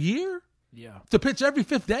 million a year? Yeah. To pitch every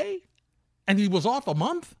 5th day? And he was off a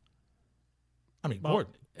month?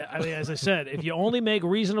 Gordon. As I said, if you only make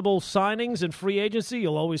reasonable signings in free agency,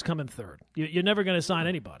 you'll always come in third. You're never going to sign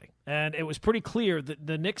anybody. And it was pretty clear that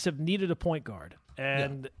the Knicks have needed a point guard.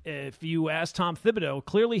 And if you ask Tom Thibodeau,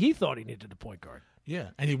 clearly he thought he needed a point guard. Yeah,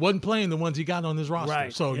 and he wasn't playing the ones he got on his roster.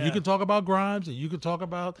 Right, so you can talk about Grimes and you can talk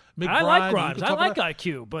about McBride. I like Grimes. I like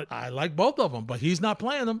IQ, but I like both of them, but he's not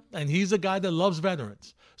playing them, and he's a guy that loves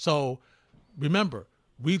veterans. So remember,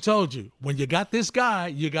 we told you, when you got this guy,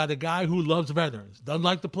 you got a guy who loves veterans, doesn't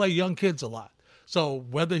like to play young kids a lot. So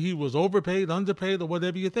whether he was overpaid, underpaid, or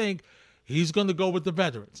whatever you think, he's going to go with the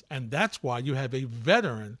veterans. And that's why you have a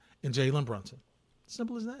veteran in Jalen Brunson.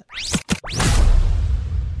 Simple as that.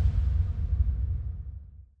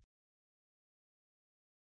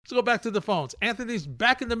 Let's go back to the phones. Anthony's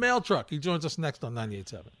back in the mail truck. He joins us next on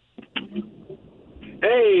 98.7.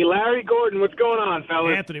 Hey, Larry, Gordon, what's going on,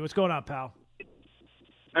 fellas? Anthony, what's going on, pal?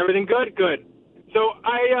 Everything good? Good. So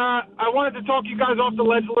I wanted to talk you guys off the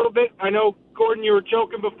ledge a little bit. I know, Gordon, you were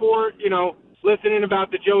joking before, listening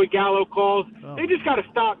about the Joey Gallo calls. Oh. They just got to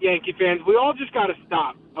stop, Yankee fans. We all just got to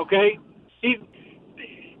stop, okay?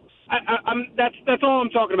 That's all I'm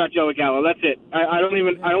talking about, Joey Gallo. That's it. I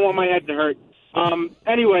don't want my head to hurt.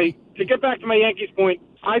 Anyway, to get back to my Yankees point,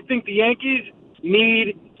 I think the Yankees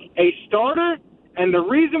need a starter, and the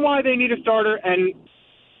reason why they need a starter, and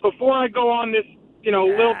before I go on this,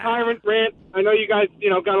 little tyrant rant, I know you guys,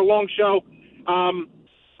 got a long show,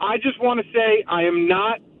 I just want to say I am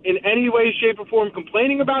not in any way, shape, or form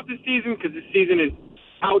complaining about this season, because this season is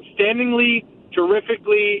outstandingly,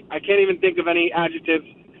 terrifically, I can't even think of any adjectives,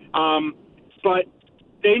 but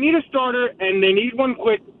they need a starter, and they need one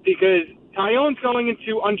quick, because Tyone's going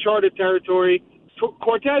into uncharted territory.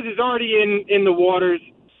 Cortez is already in the waters.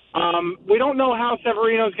 We don't know how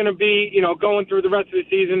Severino's going to be, going through the rest of the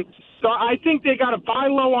season. So I think they got to buy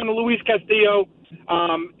low on the Luis Castillo.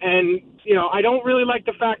 I don't really like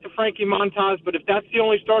the fact of Frankie Montas, but if that's the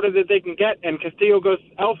only starter that they can get and Castillo goes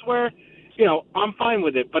elsewhere, I'm fine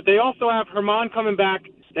with it. But they also have Herman coming back.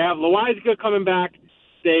 They have Loaiza coming back.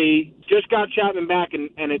 They just got Chapman back, and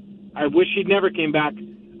I wish he'd never came back.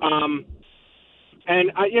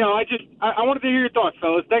 And I wanted to hear your thoughts,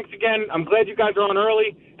 fellas. Thanks again. I'm glad you guys are on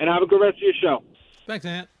early, and have a good rest of your show. Thanks,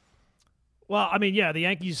 Ant. Well, I mean, yeah, the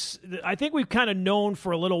Yankees, I think we've kind of known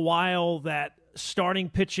for a little while that starting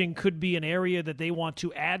pitching could be an area that they want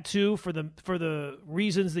to add to for the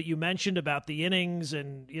reasons that you mentioned about the innings,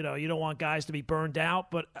 and you don't want guys to be burned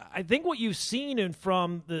out. But I think what you've seen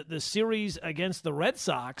from the series against the Red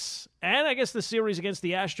Sox, and I guess the series against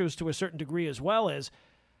the Astros to a certain degree as well, is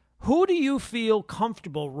who do you feel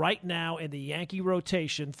comfortable right now in the Yankee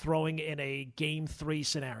rotation throwing in a Game 3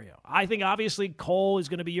 scenario? I think obviously Cole is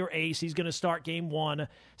going to be your ace. He's going to start Game 1.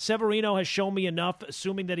 Severino has shown me enough,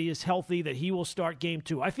 assuming that he is healthy, that he will start Game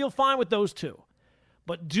 2. I feel fine with those two.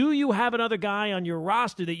 But do you have another guy on your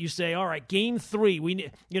roster that you say, all right, Game 3, we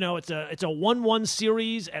need, it's a 1-1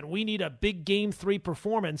 series and we need a big Game 3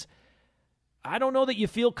 performance? I don't know that you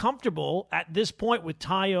feel comfortable at this point with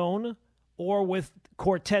Tyone or with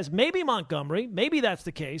Cortez, maybe Montgomery, maybe that's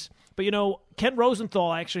the case. But, Ken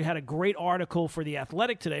Rosenthal actually had a great article for The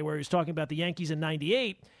Athletic today where he was talking about the Yankees in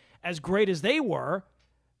 98. As great as they were,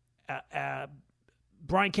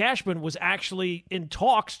 Brian Cashman was actually in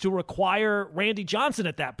talks to require Randy Johnson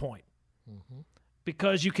at that point. Mm-hmm.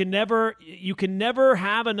 Because you can never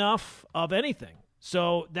have enough of anything.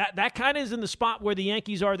 So that kind of is in the spot where the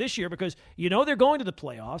Yankees are this year, because they're going to the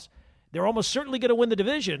playoffs. They're almost certainly going to win the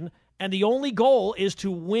division, and the only goal is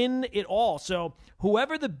to win it all. So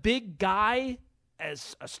whoever the big guy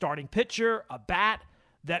as a starting pitcher, a bat,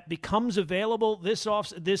 that becomes available this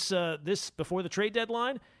before the trade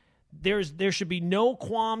deadline, there should be no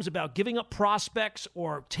qualms about giving up prospects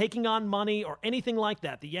or taking on money or anything like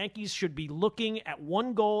that. The Yankees should be looking at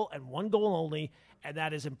one goal and one goal only, and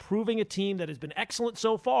that is improving a team that has been excellent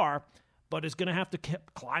so far, but is going to have to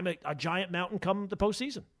climb a giant mountain come the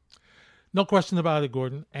postseason. No question about it,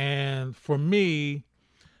 Gordon. And for me,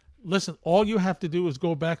 listen, all you have to do is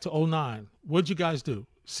go back to 2009. What'd you guys do?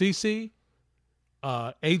 CC,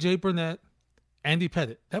 A.J. Burnett, Andy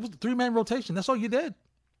Pettit. That was the three-man rotation. That's all you did.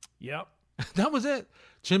 Yep. That was it.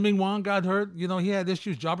 Chien-Ming Wan got hurt. He had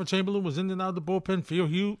issues. Jabbar Chamberlain was in and out of the bullpen.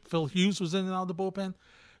 Phil Hughes was in and out of the bullpen.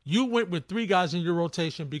 You went with three guys in your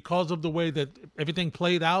rotation because of the way that everything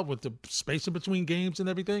played out with the spacing between games and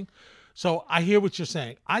everything. So I hear what you're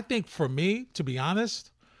saying. I think for me, to be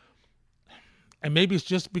honest, and maybe it's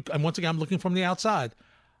just and once again, I'm looking from the outside,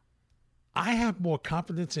 I have more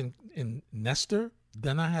confidence in Nestor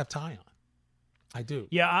than I have Tyone. I do.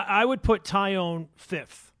 Yeah, I would put Tyone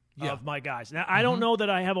fifth of my guys. Now, I don't know that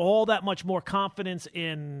I have all that much more confidence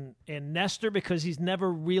in Nestor because he's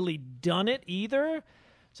never really done it either.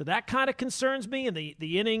 So that kind of concerns me. And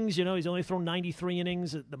the innings, he's only thrown 93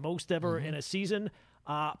 innings, the most ever in a season.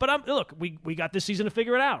 But look, we got this season to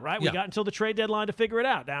figure it out, right? We got until the trade deadline to figure it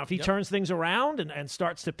out. Now, if he turns things around and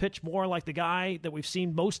starts to pitch more like the guy that we've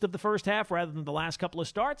seen most of the first half rather than the last couple of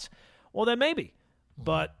starts, well, then maybe.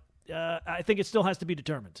 But I think it still has to be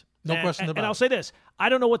determined. No question about it. And I'll say this. I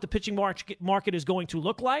don't know what the pitching market is going to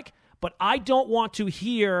look like, but I don't want to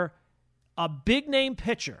hear a big-name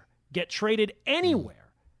pitcher get traded anywhere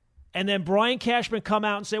and then Brian Cashman come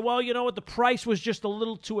out and say, well, you know what, the price was just a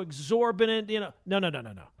little too exorbitant. No.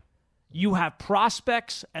 You have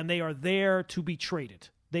prospects, and they are there to be traded.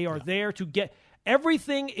 They are there to get –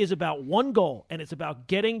 everything is about one goal, and it's about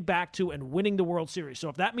getting back to and winning the World Series. So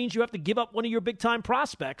if that means you have to give up one of your big-time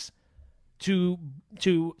prospects to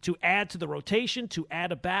add to the rotation, to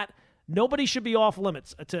add a bat, nobody should be off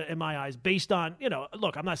limits, in my eyes, based on,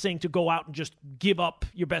 look, I'm not saying to go out and just give up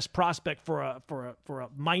your best prospect for a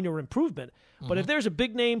minor improvement. But if there's a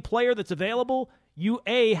big-name player that's available, you,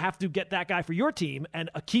 have to get that guy for your team and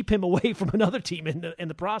keep him away from another team in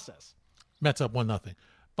the process. Mets up 1-0.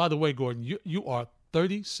 By the way, Gordon, you are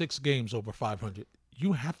 36 games over 500.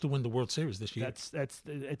 You have to win the World Series this year.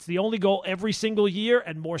 It's the only goal every single year,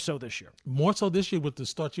 and more so this year. More so this year with the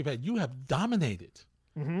start you've had. You have dominated.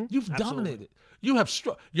 Mm-hmm. You've dominated. You have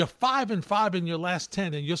you're 5-5 in your last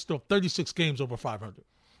 10, and you're still 36 games over 500.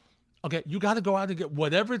 Okay, you got to go out and get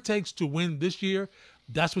whatever it takes to win this year.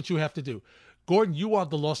 That's what you have to do. Gordon, you are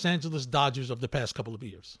the Los Angeles Dodgers of the past couple of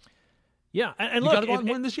years. Yeah, and you look, got to go out and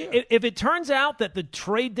win this year. If it turns out that the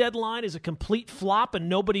trade deadline is a complete flop and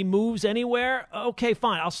nobody moves anywhere, okay,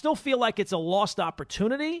 fine. I'll still feel like it's a lost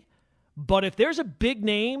opportunity. But if there's a big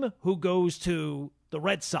name who goes to the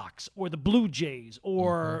Red Sox or the Blue Jays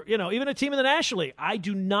or, even a team in the National League, I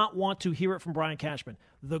do not want to hear it from Brian Cashman.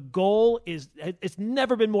 The goal is, it's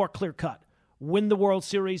never been more clear-cut. Win the World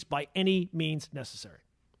Series by any means necessary.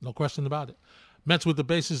 No question about it. Mets with the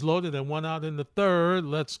bases loaded and 1 out in the third.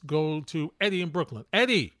 Let's go to Eddie in Brooklyn.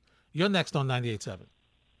 Eddie, you're next on 98.7.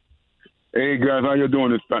 Hey, guys, how you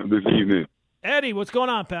doing this evening? Eddie, what's going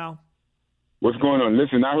on, pal? What's going on?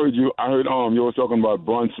 Listen, I heard you were talking about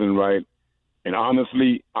Brunson, right? And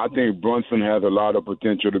honestly, I think Brunson has a lot of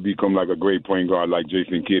potential to become like a great point guard like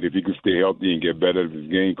Jason Kidd if he could stay healthy and get better at his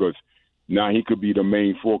game, because now he could be the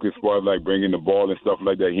main focus for us, like bringing the ball and stuff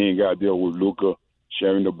like that. He ain't got to deal with Luka,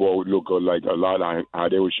 sharing the ball with Luka like a lot of how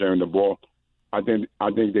they were sharing the ball. I think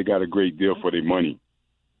they got a great deal for their money.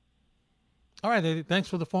 All right, Eddie, thanks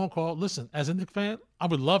for the phone call. Listen, as a Knicks fan, I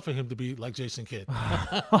would love for him to be like Jason Kidd.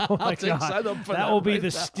 Oh, my God. That will be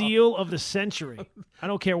the steal of the century. I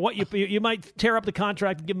don't care what you might tear up the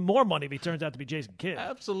contract and give him more money if he turns out to be Jason Kidd.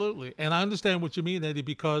 Absolutely. And I understand what you mean, Eddie,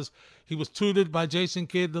 because he was tutored by Jason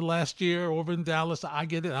Kidd the last year over in Dallas. I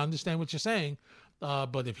get it. I understand what you're saying.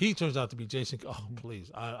 But if he turns out to be Jason Kidd,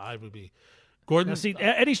 please, I would be. Gordon? Now, see,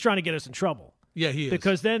 Eddie's trying to get us in trouble. Yeah, he is.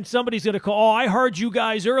 Because then somebody's going to call, I heard you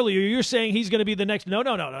guys earlier. You're saying he's going to be the next. No.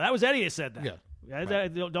 That was Eddie who said that. Yeah.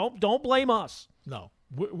 Right. Don't blame us. No.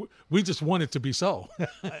 We just want it to be so.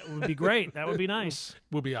 It would be great. That would be nice.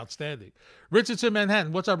 Would be outstanding. Richard's in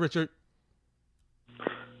Manhattan. What's up, Richard?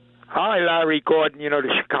 Hi, Larry, Gordon.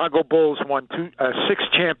 The Chicago Bulls won 6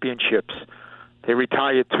 championships. They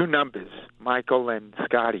retired 2 numbers, Michael and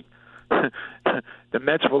Scotty. The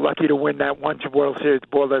Mets were lucky to win that one World Series. The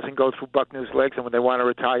ball doesn't go through Buckner's legs, and when they want to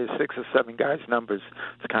retire 6 or 7 guys' numbers,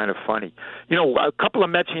 it's kind of funny. A couple of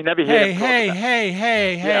Mets you never hear.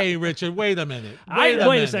 Hey, Richard, wait a minute. Wait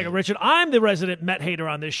a second, Richard. I'm the resident Met hater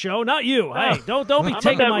on this show, not you. Hey, don't be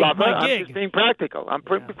taking my gig. I'm just being practical. I'm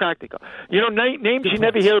pretty practical. Names you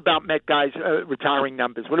never hear about Met guys retiring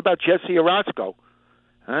numbers. What about Jesse Orozco?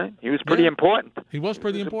 He was pretty important. He was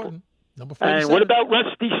pretty important. Number 47. And what about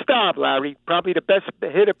Rusty Staub, Larry? Probably the best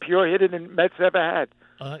pure hitter the Mets ever had.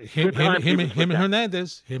 Him and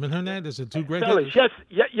Hernandez. Him and Hernandez are 2 great hitters.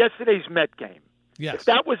 Yesterday's Met game. Yes. If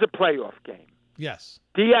that was a playoff game. Yes.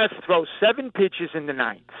 Diaz throws 7 pitches in the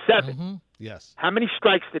 9th. 7. Mm-hmm. Yes. How many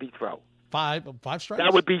strikes did he throw? 5 strikes?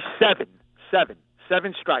 That would be 7. 7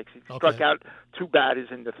 strikes. He struck out 2 batters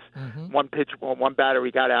in the one batter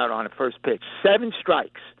he got out on the first pitch. 7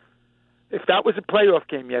 strikes. If that was a playoff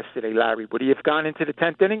game yesterday, Larry, would he have gone into the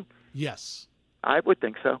 10th inning? Yes. I would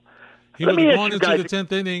think so. He would have gone into the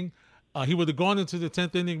 10th inning. He would have gone into the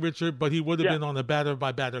 10th inning, Richard, but he would have been on a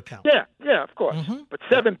batter-by-batter count. Yeah, of course. Mm-hmm. But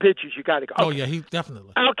 7 pitches, you got to go. Okay. Oh, yeah, he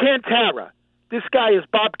definitely. Alcantara. This guy is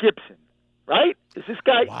Bob Gibson, right? Is this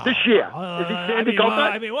guy this year? Is he Sandy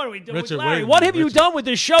Koufax? What are we doing, Richard, Larry? What have you done with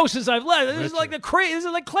this show since I've left? This is like Clay.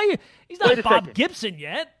 He's not Bob Gibson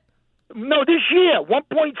yet. No, this year,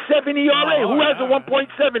 1.7 ERA. Who has a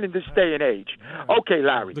 1.7 in this day and age? Okay,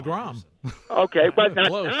 Larry. DeGrom. Okay, but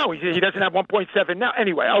not now. He doesn't have 1.7 now.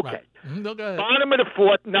 Anyway, okay. Right. No, go ahead. Bottom of the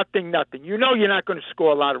 4th, nothing. You're not going to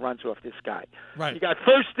score a lot of runs off this guy. Right. You got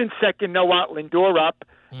first and second, no out, Lindor up,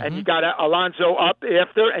 and you got Alonso up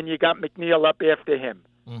after, and you got McNeil up after him.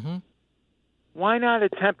 Mm-hmm. Why not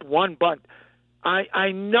attempt one bunt?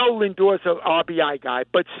 I know Lindor's an RBI guy,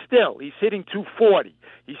 but still, he's hitting 240.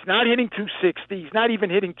 He's not hitting 260. He's not even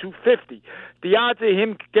hitting 250. The odds of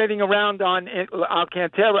him getting around on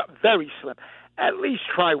Alcantara, very slim. At least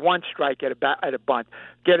try one strike at a bunt.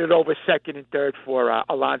 Get it over second and third for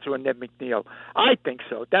Alonso and then McNeil. I think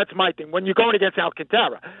so. That's my thing. When you're going against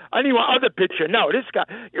Alcantara, any other pitcher, no. This guy,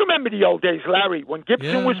 you remember the old days, Larry, when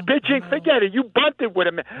Gibson was pitching? Forget it. You bunted with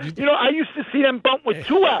him. I used to see them bunt with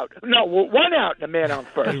 2 out. No, 1 out and a man on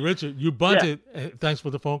first. Hey, Richard, you bunted. Yeah. Thanks for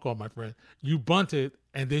the phone call, my friend. You bunted,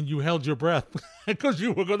 and then you held your breath because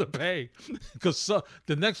you were going to pay. Because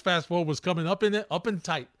the next fastball was coming up and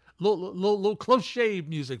tight. Little close shave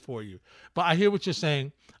music for you. But I hear what you're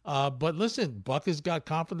saying. But listen, Buck has got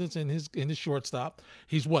confidence in his shortstop.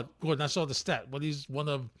 He's what? Gordon, I saw the stat. But he's one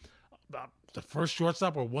of the first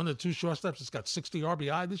shortstop or 1 or 2 shortstops that's got 60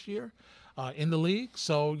 RBI this year in the league.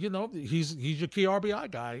 So, he's your key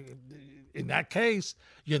RBI guy. In that case,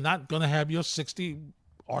 you're not going to have your 60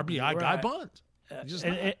 RBI guy bunt.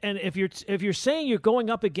 And if you're saying you're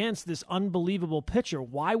going up against this unbelievable pitcher,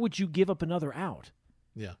 why would you give up another out?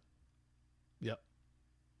 Yeah. Yep.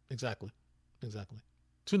 Exactly.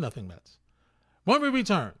 2-0 Mets. When we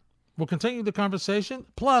return, we'll continue the conversation.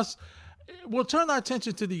 Plus, we'll turn our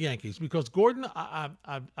attention to the Yankees because Gordon, I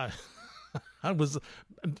was,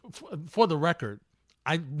 for the record,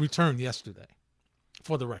 I returned yesterday,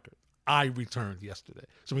 for the record. I returned yesterday.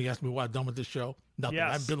 Somebody asked me what I've done with this show. Nothing.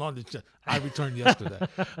 Yes. I've been on this show. I returned yesterday.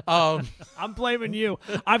 I'm blaming you.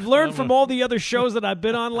 I've learned from all the other shows that I've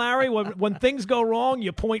been on, Larry, when things go wrong,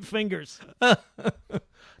 you point fingers.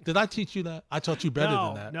 Did I teach you that? I taught you better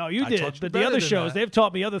than that. No, you did. But the other shows, they've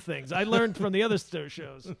taught me other things. I learned from the other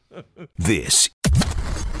shows. This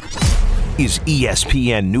is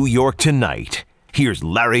ESPN New York Tonight. Here's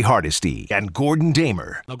Larry Hardesty and Gordon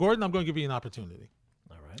Damer. Now, Gordon, I'm going to give you an opportunity.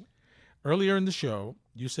 All right. Earlier in the show,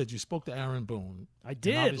 you said you spoke to Aaron Boone. I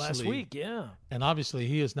did last week, yeah. And obviously,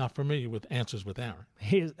 he is not familiar with Answers with Aaron.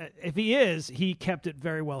 If he is, he kept it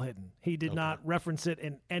very well hidden. He did not reference it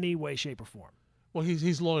in any way, shape, or form. Well,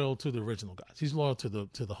 he's loyal to the original guys. He's loyal to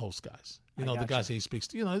the host guys. The guys that he speaks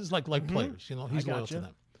to. It's like players. He's loyal to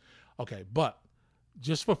them. Okay, but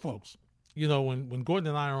just for folks, when Gordon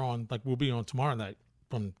and I are on, like we'll be on tomorrow night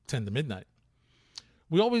from 10 to midnight,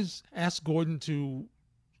 we always ask Gordon to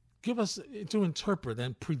give us, to interpret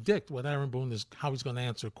and predict what Aaron Boone is, how he's going to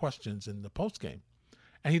answer questions in the postgame.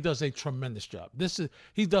 And he does a tremendous job.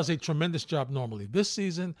 He does a tremendous job normally. This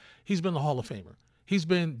season, he's been a Hall of Famer. He's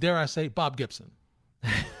been, dare I say, Bob Gibson.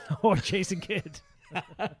 Or Jason Kidd.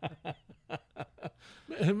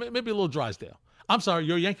 Maybe a little Drysdale. I'm sorry,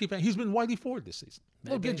 you're a Yankee fan. He's been Whitey Ford this season.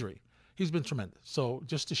 No Guidry. He's been tremendous. So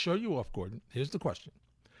just to show you off, Gordon, here's the question.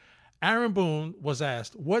 Aaron Boone was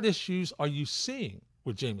asked, what issues are you seeing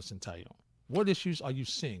with Jameson Taillon? What issues are you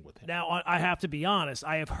seeing with him? Now, I have to be honest.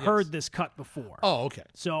 I have heard this cut before. Oh, okay.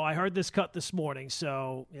 So I heard this cut this morning.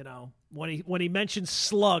 So, when he mentioned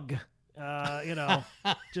slug,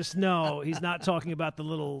 just know he's not talking about the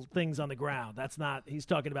little things on the ground. He's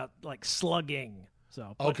talking about like slugging.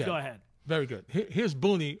 So, okay. Go ahead. Very good. Here's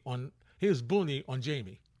Booney on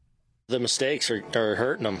Jamie. The mistakes are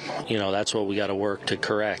hurting them. That's what we got to work to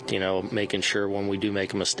correct, making sure when we do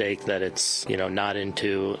make a mistake that it's, not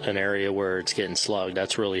into an area where it's getting slugged.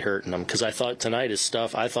 That's really hurting them. Because I thought tonight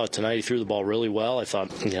he threw the ball really well. I thought,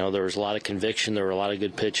 there was a lot of conviction. There were a lot of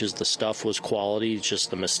good pitches. The stuff was quality. It's just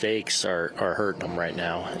the mistakes are hurting them right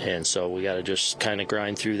now. And so we got to just kind of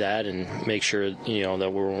grind through that and make sure, that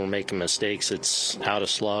when we're making mistakes, it's out of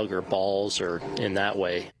slug or balls or in that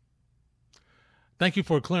way. Thank you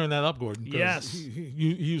for clearing that up, Gordon. Yes.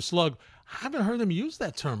 You slug. I haven't heard him use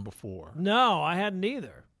that term before. No, I hadn't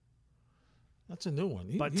either. That's a new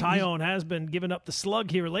one. But Taillon has been giving up the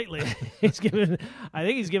slug here lately. I think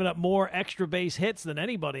he's given up more extra base hits than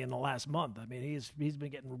anybody in the last month. I mean, he's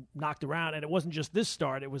been getting knocked around, and it wasn't just this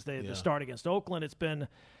start. It was the start against Oakland. It's been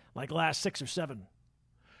like last 6 or 7.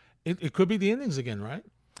 It could be the innings again, right?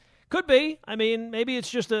 Could be. I mean, maybe it's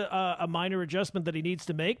just a minor adjustment that he needs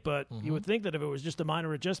to make, but you would think that if it was just a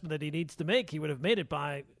minor adjustment that he needs to make, he would have made it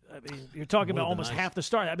by, you're talking about almost half the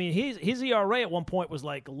start. I mean, his ERA at one point was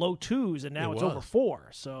like low 2s, and now it's over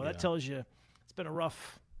 4. So that tells you it's been a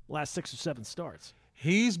rough last 6 or 7 starts.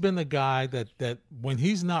 He's been the guy that when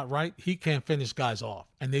he's not right, he can't finish guys off,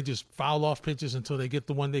 and they just foul off pitches until they get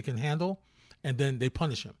the one they can handle, and then they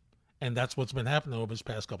punish him. And that's what's been happening over his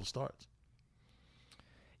past couple starts.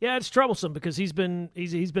 Yeah, it's troublesome because he's been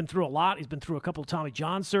through a lot. He's been through a couple of Tommy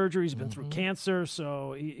John surgeries. He's been through cancer,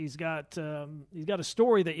 so he's got a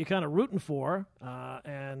story that you're kind of rooting for.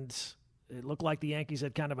 And it looked like the Yankees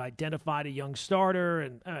had kind of identified a young starter,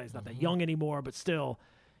 and he's not that young anymore, but still,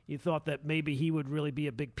 you thought that maybe he would really be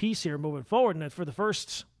a big piece here moving forward. And for the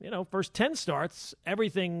first 10 starts,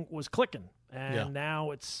 everything was clicking, and now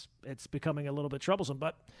it's becoming a little bit troublesome,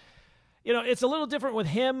 but. It's a little different with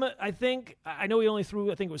him, I think. I know he only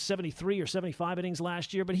threw, I think it was 73 or 75 innings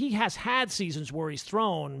last year, but he has had seasons where he's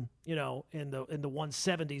thrown, in the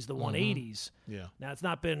 170s, the 180s. Yeah. Now, it's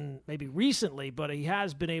not been maybe recently, but he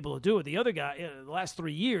has been able to do it. The other guy, the last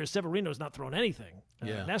 3 years, Severino's not thrown anything.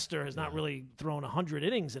 Nestor has not really thrown 100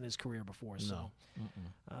 innings in his career before. So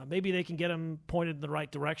maybe they can get him pointed in the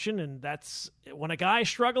right direction, and that's when a guy's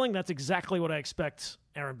struggling, that's exactly what I expect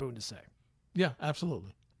Aaron Boone to say. Yeah,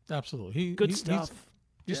 absolutely. Absolutely. Good stuff.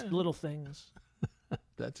 Just little things.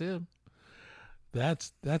 That's him.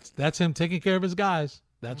 That's him taking care of his guys.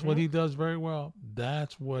 That's what he does very well.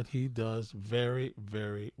 That's what he does very,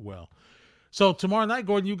 very well. So tomorrow night,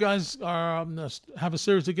 Gordon, you guys have a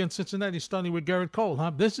series against Cincinnati starting with Garrett Cole,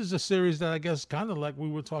 huh? This is a series that I guess kind of like we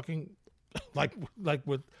were talking like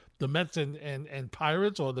with the Mets and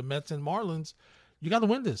Pirates or the Mets and Marlins. You got to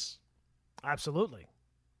win this. Absolutely.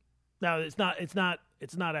 Now, it's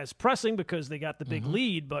not as pressing because they got the big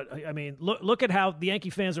lead, but, I mean, look at how the Yankee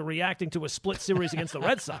fans are reacting to a split series against the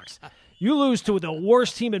Red Sox. You lose to the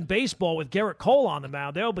worst team in baseball with Garrett Cole on the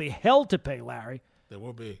mound, there'll be hell to pay, Larry. There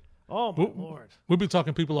will be. Oh, my Lord. We'll be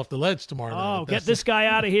talking people off the ledge tomorrow night. Oh, get this guy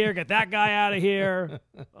out of here. Get that guy out of here.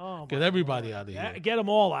 Oh, get everybody out of here. Get them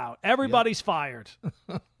all out. Everybody's fired.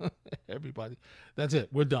 Everybody. That's it.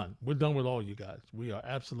 We're done. We're done with all you guys. We are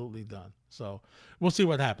absolutely done. So we'll see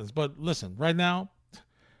what happens. But listen, right now,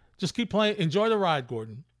 just keep playing. Enjoy the ride,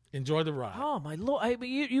 Gordon. Enjoy the ride. Oh, my Lord. I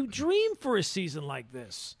mean, you dream for a season like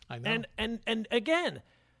this. I know. And again,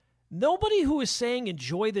 nobody who is saying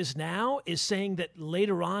enjoy this now is saying that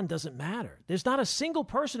later on doesn't matter. There's not a single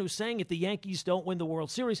person who's saying if the Yankees don't win the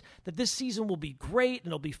World Series that this season will be great and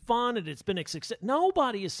it'll be fun and it's been a success.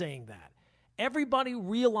 Nobody is saying that. Everybody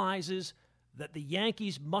realizes that the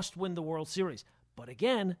Yankees must win the World Series. But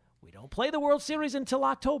again, we don't play the World Series until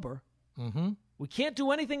October. Mm-hmm. We can't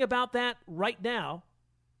do anything about that right now.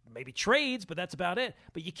 Maybe trades, but that's about it.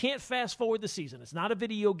 But you can't fast forward the season. It's not a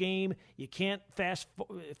video game. You can't fast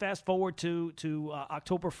forward to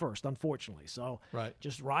October 1st, unfortunately. So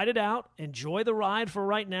just ride it out. Enjoy the ride for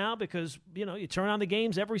right now because, you turn on the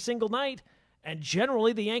games every single night, and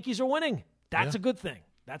generally the Yankees are winning. That's a good thing.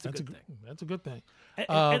 That's a good thing. That's a good thing.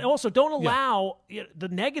 And also, don't allow the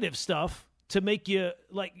negative stuff to make you,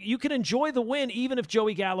 you can enjoy the win even if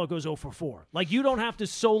Joey Gallo goes 0 for 4. You don't have to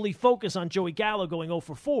solely focus on Joey Gallo going 0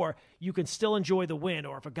 for 4. You can still enjoy the win.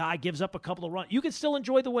 Or if a guy gives up a couple of runs, you can still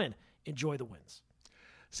enjoy the win. Enjoy the wins.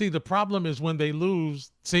 See, the problem is when they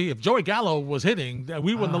lose. See, if Joey Gallo was hitting,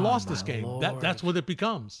 we wouldn't have lost this game. That's what it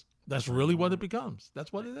becomes. That's really what it becomes.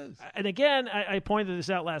 That's what it is. And again, I pointed this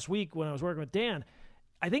out last week when I was working with Dan.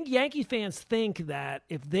 I think Yankee fans think that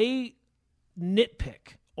if they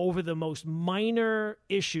nitpick over the most minor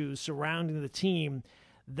issues surrounding the team,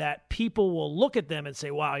 that people will look at them and say,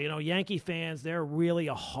 wow, Yankee fans, they're really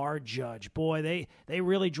a hard judge. Boy, they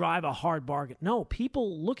really drive a hard bargain. No,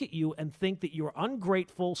 people look at you and think that you're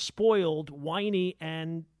ungrateful, spoiled, whiny,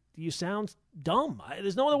 and you sound dumb.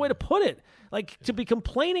 There's no other way to put it. To be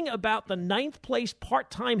complaining about the 9th place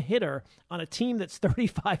part-time hitter on a team that's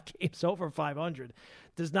 35 games over 500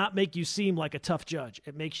 does not make you seem like a tough judge.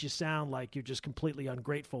 It makes you sound like you're just completely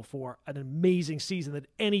ungrateful for an amazing season that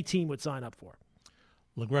any team would sign up for.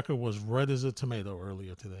 LaGreca was red as a tomato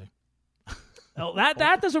earlier today. Oh,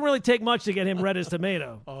 that doesn't really take much to get him red as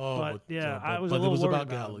tomato. I was a little worried about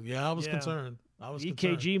Gallo. Yeah, I was concerned.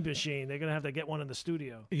 EKG machine. They're going to have to get one in the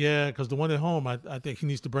studio. Yeah, because the one at home, I think he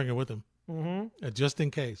needs to bring it with him. Mm-hmm. Just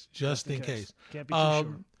in case. Just in case. Can't be too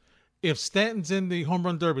sure. If Stanton's in the home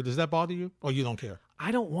run derby, does that bother you? Or you don't care? I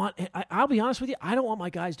don't want – I'll be honest with you. I don't want my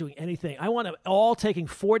guys doing anything. I want them all taking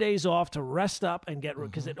 4 days off to rest up and get –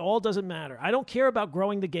 because it all doesn't matter. I don't care about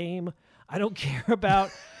growing the game. I don't care about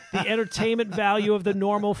the entertainment value of the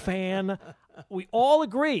normal fan. We all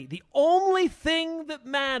agree. The only thing that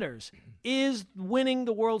matters is winning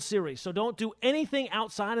the World Series. So don't do anything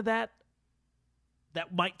outside of that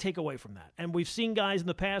that might take away from that. And we've seen guys in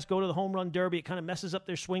the past go to the home run derby. It kind of messes up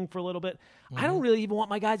their swing for a little bit. I don't really even want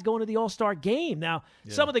my guys going to the All-Star game. Now,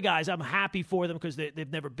 some of the guys, I'm happy for them because they've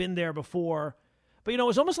never been there before. But,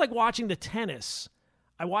 it's almost like watching the tennis.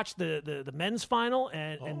 I watched the men's final,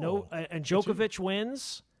 and Djokovic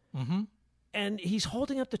wins. Mm-hmm. And he's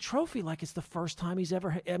holding up the trophy like it's the first time he's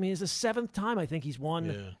ever – it's the 7th time I think he's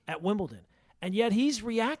won at Wimbledon. And yet he's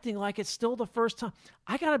reacting like it's still the first time.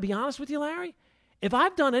 I got to be honest with you, Larry. If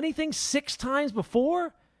I've done anything 6 times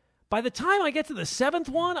before, by the time I get to the 7th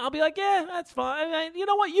one, I'll be like, yeah, that's fine. You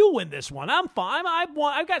know what? You win this one. I'm fine.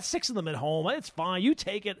 I've got 6 of them at home. It's fine. You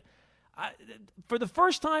take it. For the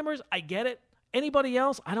first timers, I get it. Anybody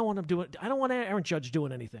else, I don't want them doing. I don't want Aaron Judge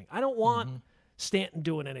doing anything. I don't want Stanton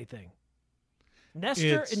doing anything.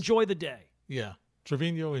 Nestor, enjoy the day. Yeah.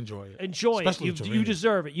 Trevino, enjoy it. Enjoy it. You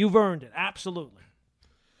deserve it. You've earned it. Absolutely.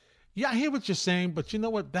 Yeah, I hear what you're saying, but you know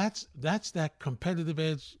what? That's that competitive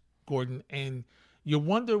edge, Gordon, and you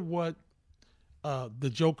wonder what the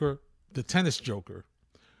Joker, the tennis Joker,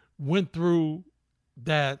 went through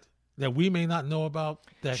that we may not know about,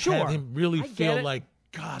 that had him really feel like,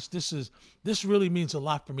 gosh, this really means a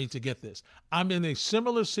lot for me to get this. I'm in a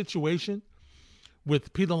similar situation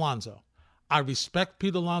with Pete Alonso. I respect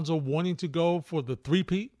Pete Alonso wanting to go for the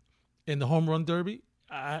 3-peat in the home run derby,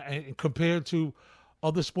 and compared to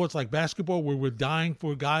other sports like basketball where we're dying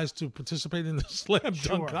for guys to participate in the slam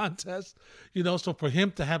dunk contest, so for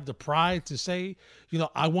him to have the pride to say,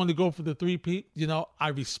 I want to go for the 3-peat, I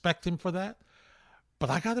respect him for that. But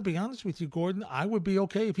I got to be honest with you, Gordon, I would be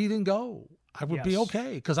okay if he didn't go. I would be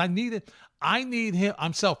okay because I need it. I need him.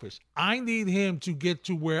 I'm selfish. I need him to get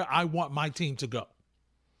to where I want my team to go.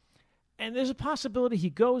 And there's a possibility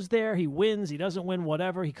he goes there, he wins, he doesn't win,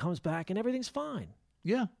 whatever, he comes back and everything's fine.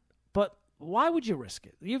 Yeah. But why would you risk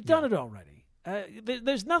it? You've done it already.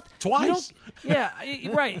 There's nothing. Twice. Yeah,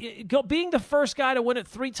 right. Being the first guy to win it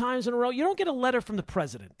 3 times in a row, you don't get a letter from the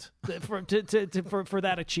president for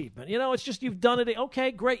that achievement. It's just you've done it.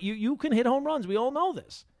 Okay, great. You can hit home runs. We all know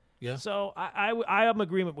this. Yeah. So I am in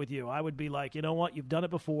agreement with you. I would be like, you know what? You've done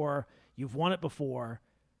it before. You've won it before.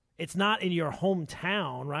 It's not in your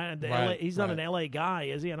hometown, right? He's not an LA guy,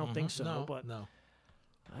 is he? I don't think so. No.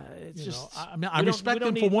 It's just. I respect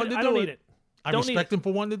him for wanting to do it. I respect him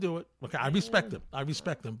for wanting to do it. Okay, I respect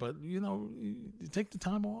him. But you take the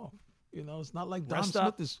time off. It's not like Dom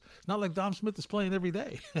Smith is. Not like Dom Smith is playing every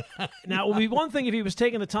day. Now, it would be one thing if he was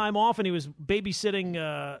taking the time off and he was babysitting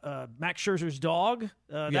Max Scherzer's dog.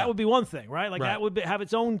 That would be one thing, right? Like that would have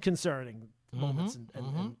its own concerning moments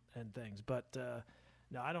and things. But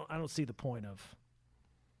no, I don't see the point of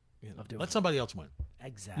doing. Let somebody else win.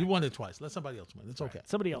 Exactly. You won it twice. Let somebody else win. It's okay.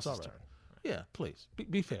 Somebody else's turn. Yeah, please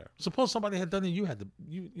be fair. Suppose somebody had done it, you had to,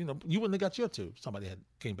 you wouldn't have got your 2. Somebody had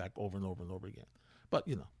came back over and over and over again. But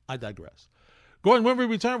I digress. Gordon, when we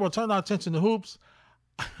return, we'll turn our attention to hoops.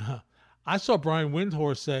 I saw Brian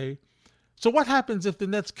Windhorst say, "So what happens if the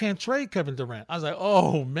Nets can't trade Kevin Durant?" I was like,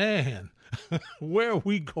 "Oh man, where are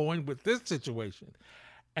we going with this situation?"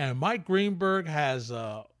 And Mike Greenberg has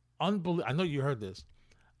unbelievable. I know you heard this.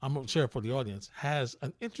 I'm going to share it for the audience. Has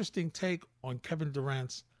an interesting take on Kevin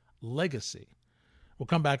Durant's legacy. We'll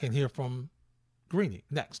come back and hear from Greeny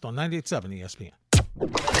next on 98.7 ESPN.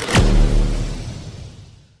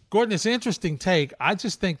 Gordon, it's an interesting take. I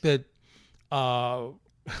just think that the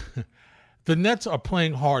Nets are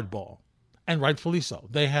playing hardball, and rightfully so.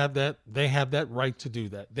 They have that right to do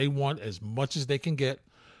that. They want as much as they can get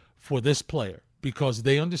for this player because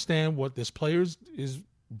they understand what this player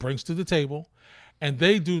brings to the table. And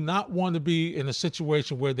they do not want to be in a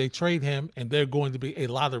situation where they trade him and they're going to be a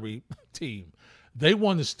lottery team. They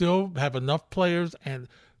want to still have enough players and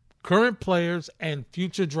current players and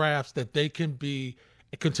future drafts that they can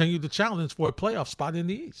continue to challenge for a playoff spot in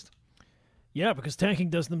the East. Yeah, because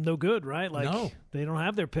tanking does them no good, right? No. They don't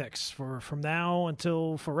have their picks from now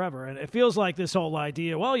until forever. And it feels like this whole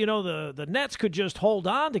idea, the Nets could just hold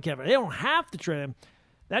on to Kevin. They don't have to trade him.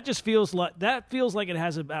 That just feels like it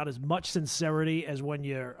has about as much sincerity as when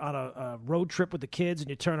you're on a road trip with the kids and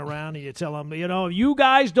you turn around and you tell them, you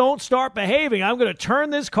guys don't start behaving, I'm going to turn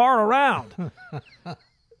this car around.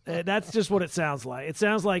 That's just what it sounds like. It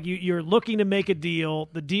sounds like you're looking to make a deal.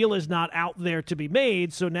 The deal is not out there to be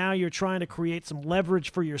made, so now you're trying to create some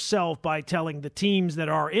leverage for yourself by telling the teams that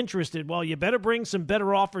are interested, well, you better bring some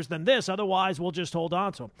better offers than this, otherwise we'll just hold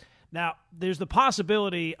on to them. Now, there's the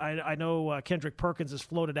possibility, I know Kendrick Perkins has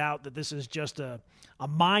floated out that this is just a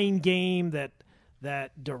mind game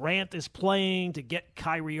that Durant is playing to get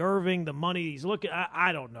Kyrie Irving the money he's looking.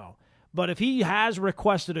 I don't know. But if he has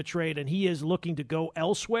requested a trade and he is looking to go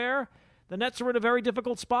elsewhere, the Nets are in a very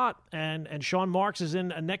difficult spot. And Sean Marks is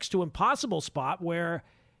in a next to impossible spot where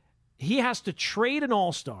he has to trade an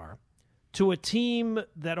all-star to a team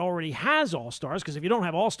that already has all-stars, because if you don't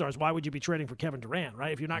have all-stars, why would you be trading for Kevin Durant,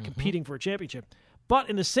 right, if you're not competing for a championship? But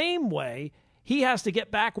in the same way, he has to get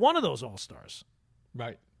back one of those all-stars.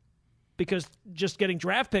 Right. Because just getting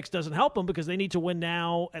draft picks doesn't help them because they need to win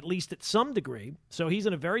now, at least at some degree. So he's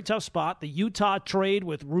in a very tough spot. The Utah trade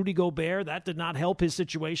with Rudy Gobert, that did not help his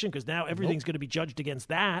situation because now everything's going to be judged against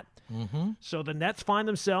that. Mm-hmm. So the Nets find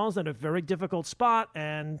themselves in a very difficult spot,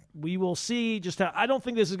 and we will see just how – I don't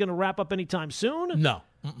think this is going to wrap up anytime soon. No.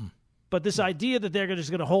 Mm-mm. But this idea that they're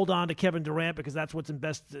just going to hold on to Kevin Durant because that's what's in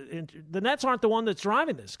best – the Nets aren't the one that's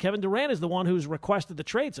driving this. Kevin Durant is the one who's requested the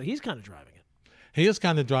trade, so he's kind of driving it. He is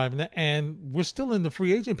kind of driving it, and we're still in the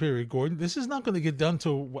free agent period, Gordon. This is not going to get done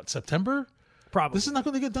till, September? Probably. This is not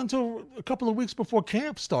going to get done till a couple of weeks before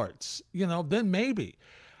camp starts, then maybe.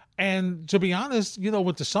 And to be honest,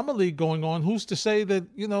 with the Summer League going on, who's to say that,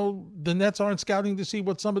 the Nets aren't scouting to see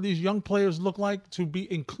what some of these young players look like to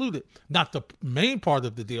be included? Not the main part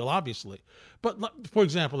of the deal, obviously. But, for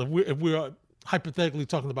example, if we're hypothetically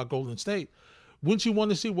talking about Golden State, wouldn't you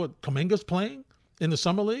want to see what Kuminga's playing in the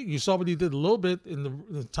Summer League? You saw what he did a little bit in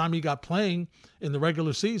the time he got playing in the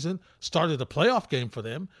regular season, started a playoff game for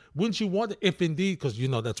them. Wouldn't you want, if indeed, because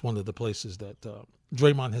that's one of the places that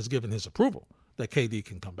Draymond has given his approval, that KD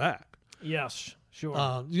can come back. Yes, sure.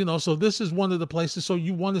 So this is one of the places. So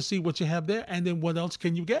you want to see what you have there, and then what else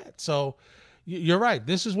can you get? So you're right.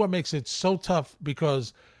 This is what makes it so tough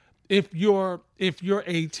because if you're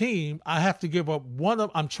a team, I have to give up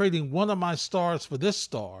I'm trading one of my stars for this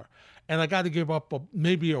star, and I got to give up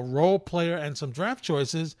maybe a role player and some draft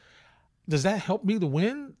choices. Does that help me to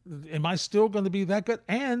win? Am I still going to be that good?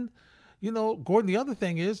 And, Gordon, the other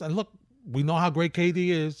thing is, and look, we know how great KD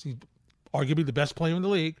is. He's arguably the best player in the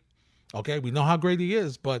league. Okay, we know how great he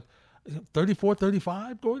is, but 34,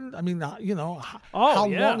 35, Gordon? I mean, how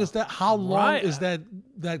long is that? How long is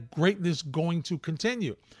that greatness going to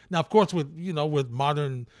continue? Now, of course, with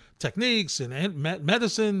modern techniques and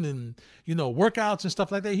medicine and, workouts and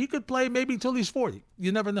stuff like that, he could play maybe till he's 40.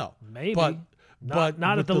 You never know. Maybe. But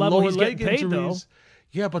not at the level he's getting paid, though.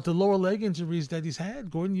 Yeah, but the lower leg injuries that he's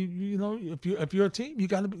had, Gordon, if you're a team, you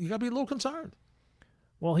gotta be a little concerned.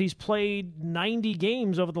 Well, he's played 90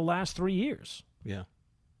 games over the last 3 years. Yeah.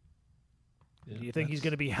 Do you think he's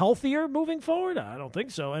going to be healthier moving forward? I don't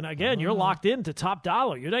think so. And again, you're locked into top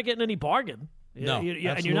dollar. You're not getting any bargain. No,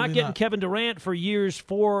 and you're not getting Kevin Durant for years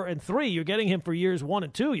 4 and 3. You're getting him for years 1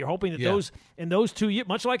 and 2. You're hoping that those 2 years,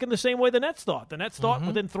 much like in the same way the Nets thought. The Nets thought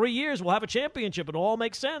within 3 years we'll have a championship. It all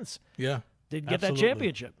makes sense. Yeah. Didn't get that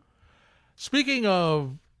championship. Speaking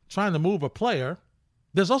of trying to move a player,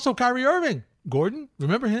 there's also Kyrie Irving. Gordon,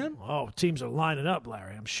 remember him? Oh, teams are lining up,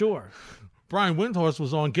 Larry, I'm sure. Brian Windhorst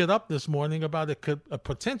was on Get Up this morning about a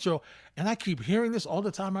potential, and I keep hearing this all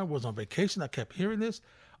the time. I was on vacation. I kept hearing this,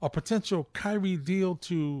 a potential Kyrie deal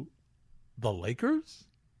to the Lakers.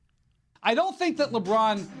 I don't think that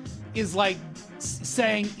LeBron is like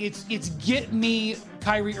saying it's get me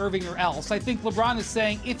Kyrie Irving or else. I think LeBron is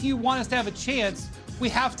saying if you want us to have a chance, we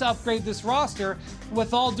have to upgrade this roster.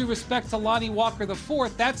 With all due respect to Lonnie Walker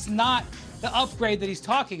IV, that's not the upgrade that he's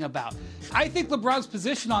talking about. I think LeBron's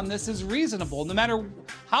position on this is reasonable. No matter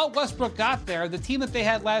how Westbrook got there, the team that they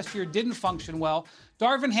had last year didn't function well.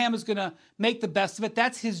 Darvin Ham is going to make the best of it.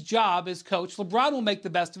 That's his job as coach. LeBron will make the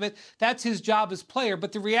best of it. That's his job as player.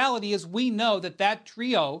 But the reality is we know that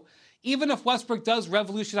trio, even if Westbrook does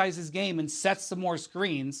revolutionize his game and sets some more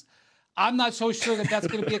screens, I'm not so sure that that's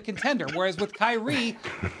going to be a contender. Whereas with Kyrie,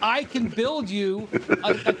 I can build you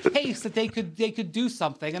a case that they could do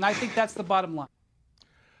something. And I think that's the bottom line.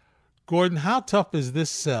 Gordon, how tough is this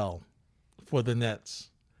sell for the Nets?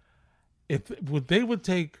 If they would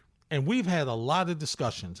take, and we've had a lot of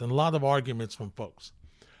discussions and a lot of arguments from folks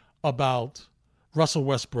about Russell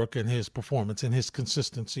Westbrook and his performance and his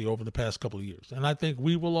consistency over the past couple of years. And I think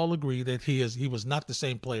we will all agree that he was not the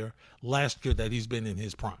same player last year that he's been in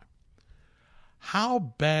his prime. How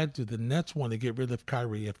bad do the Nets want to get rid of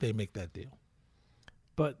Kyrie if they make that deal?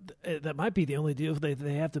 But that might be the only deal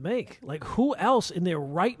they have to make. Like, who else in their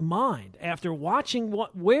right mind, after watching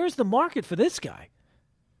where's the market for this guy?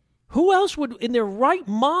 Who else would, in their right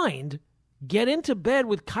mind, get into bed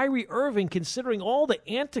with Kyrie Irving, considering all the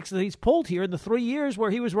antics that he's pulled here in the 3 years where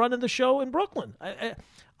he was running the show in Brooklyn?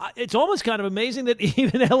 It's almost kind of amazing that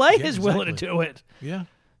even L.A. is willing to do it. Yeah.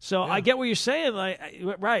 So I get what you're saying.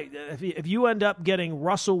 Right. If you end up getting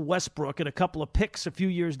Russell Westbrook and a couple of picks a few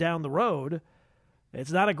years down the road,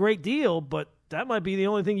 it's not a great deal, but that might be the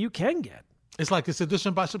only thing you can get. It's like it's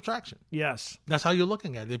addition by subtraction. Yes. That's how you're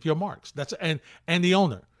looking at it. If you're Marks, and the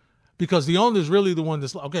owner, because the owner is really the one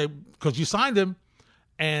that's okay, because you signed him,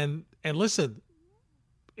 and listen,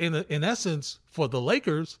 in essence, for the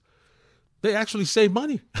Lakers, they actually save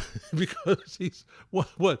money because he's what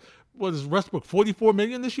is Westbrook, $44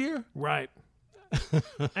 million this year? Right.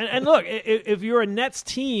 and look, if you're a Nets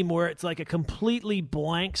team where it's like a completely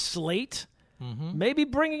blank slate, maybe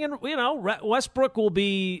bringing in, Westbrook will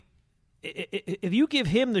be, if you give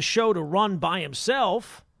him the show to run by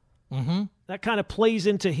himself, that kind of plays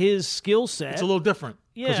into his skill set. It's a little different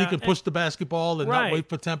because he can push the basketball and not wait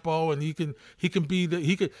for tempo, and he can be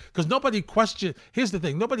because nobody questions. Here's the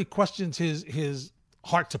thing: nobody questions his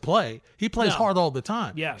heart to play. He plays hard all the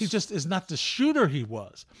time. Yes. He just is not the shooter he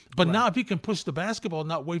was. But now if he can push the basketball and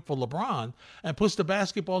not wait for LeBron and push the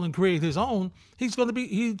basketball and create his own, he's going to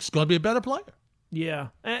be a better player. Yeah.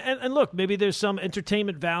 And look, maybe there's some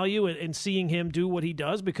entertainment value in seeing him do what he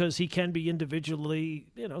does because he can be individually,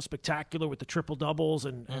 spectacular with the triple doubles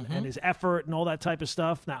and his effort and all that type of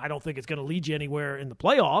stuff. Now, I don't think it's going to lead you anywhere in the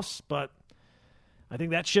playoffs, but I think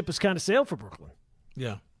that ship has kind of sailed for Brooklyn.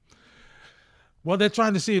 Yeah. Well, they're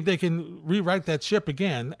trying to see if they can rewrite that ship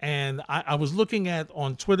again. And I was looking at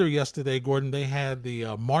on Twitter yesterday, Gordon, they had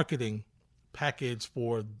the marketing package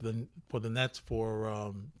for the Nets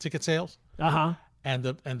for ticket sales. And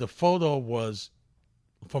the photo was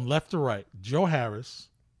from left to right: Joe Harris,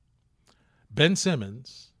 Ben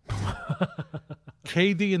Simmons,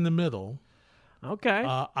 KD in the middle. Okay.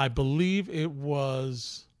 I believe it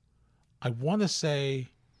was, I want to say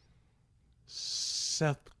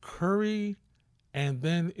Seth Curry, and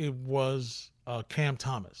then it was Cam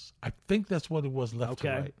Thomas. I think that's what it was left to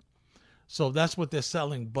right. So that's what they're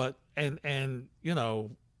selling. But and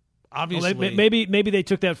obviously, well, maybe they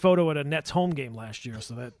took that photo at a Nets home game last year,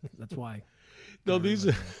 so that's why. No, these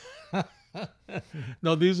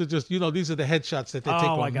No, these are just, these are the headshots that they take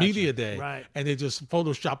on media day. Right. And they just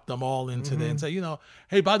Photoshop them all into there and say,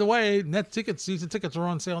 hey, by the way, season tickets are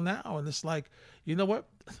on sale now. And it's like, you know what?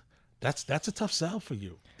 That's a tough sell for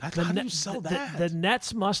you. How do you sell that? The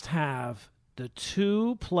Nets must have the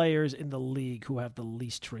two players in the league who have the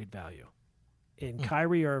least trade value in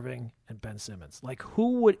Kyrie Irving and Ben Simmons. Like,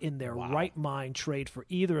 who would in their right mind trade for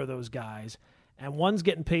either of those guys? And one's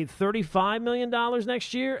getting paid $35 million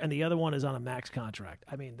next year, and the other one is on a max contract.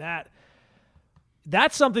 I mean,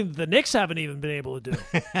 that's something that the Knicks haven't even been able to do.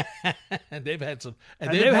 And they've had some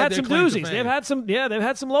doozies. They've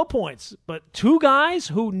had some low points. But two guys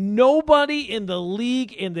who nobody in the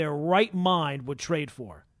league in their right mind would trade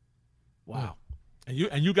for. Wow. And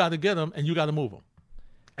you got to get them, and you got to move them.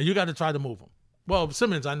 And you got to try to move them. Well,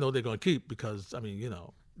 Simmons, I know they're going to keep because,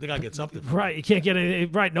 they got to get something. Right. You can't get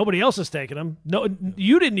it. Right. Nobody else is taking him. No,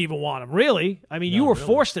 you didn't even want him, really. I mean, you were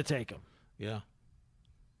forced to take him. Yeah.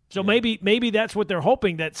 So maybe that's what they're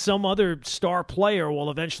hoping, that some other star player will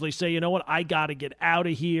eventually say, you know what, I got to get out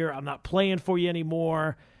of here. I'm not playing for you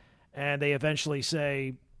anymore. And they eventually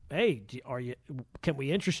say, hey, can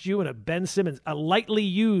we interest you in a Ben Simmons, a lightly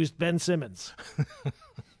used Ben Simmons?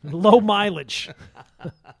 Low mileage.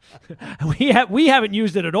 We haven't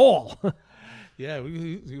used it at all. Yeah,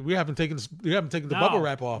 we haven't taken the bubble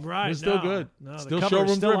wrap off. Right, we're still good. No, still the showroom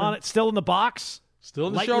still driven. on it. Still in the box. Still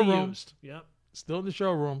in the lightly showroom. Used. Yep. Still in the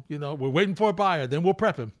showroom. We're waiting for a buyer. Then we'll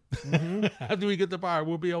prep him. After we get the buyer,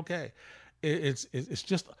 we'll be okay. It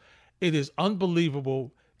is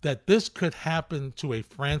unbelievable that this could happen to a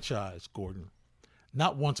franchise, Gordon.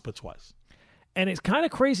 Not once, but twice. And it's kind of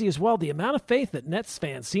crazy as well, the amount of faith that Nets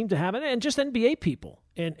fans seem to have, and just NBA people,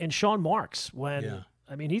 in Sean Marks.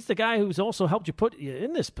 He's the guy who's also helped you put you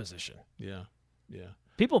in this position. Yeah.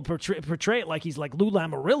 People portray it like he's like Lou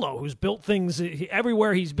Lamoriello, who's built things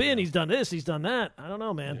everywhere he's been. He's done this, he's done that. I don't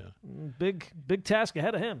know, man. Yeah. Big task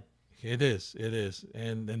ahead of him. It is.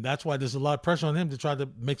 And that's why there's a lot of pressure on him to try to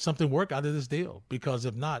make something work out of this deal. Because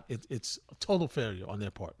if not, it's a total failure on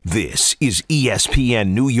their part. This is ESPN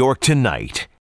New York Tonight.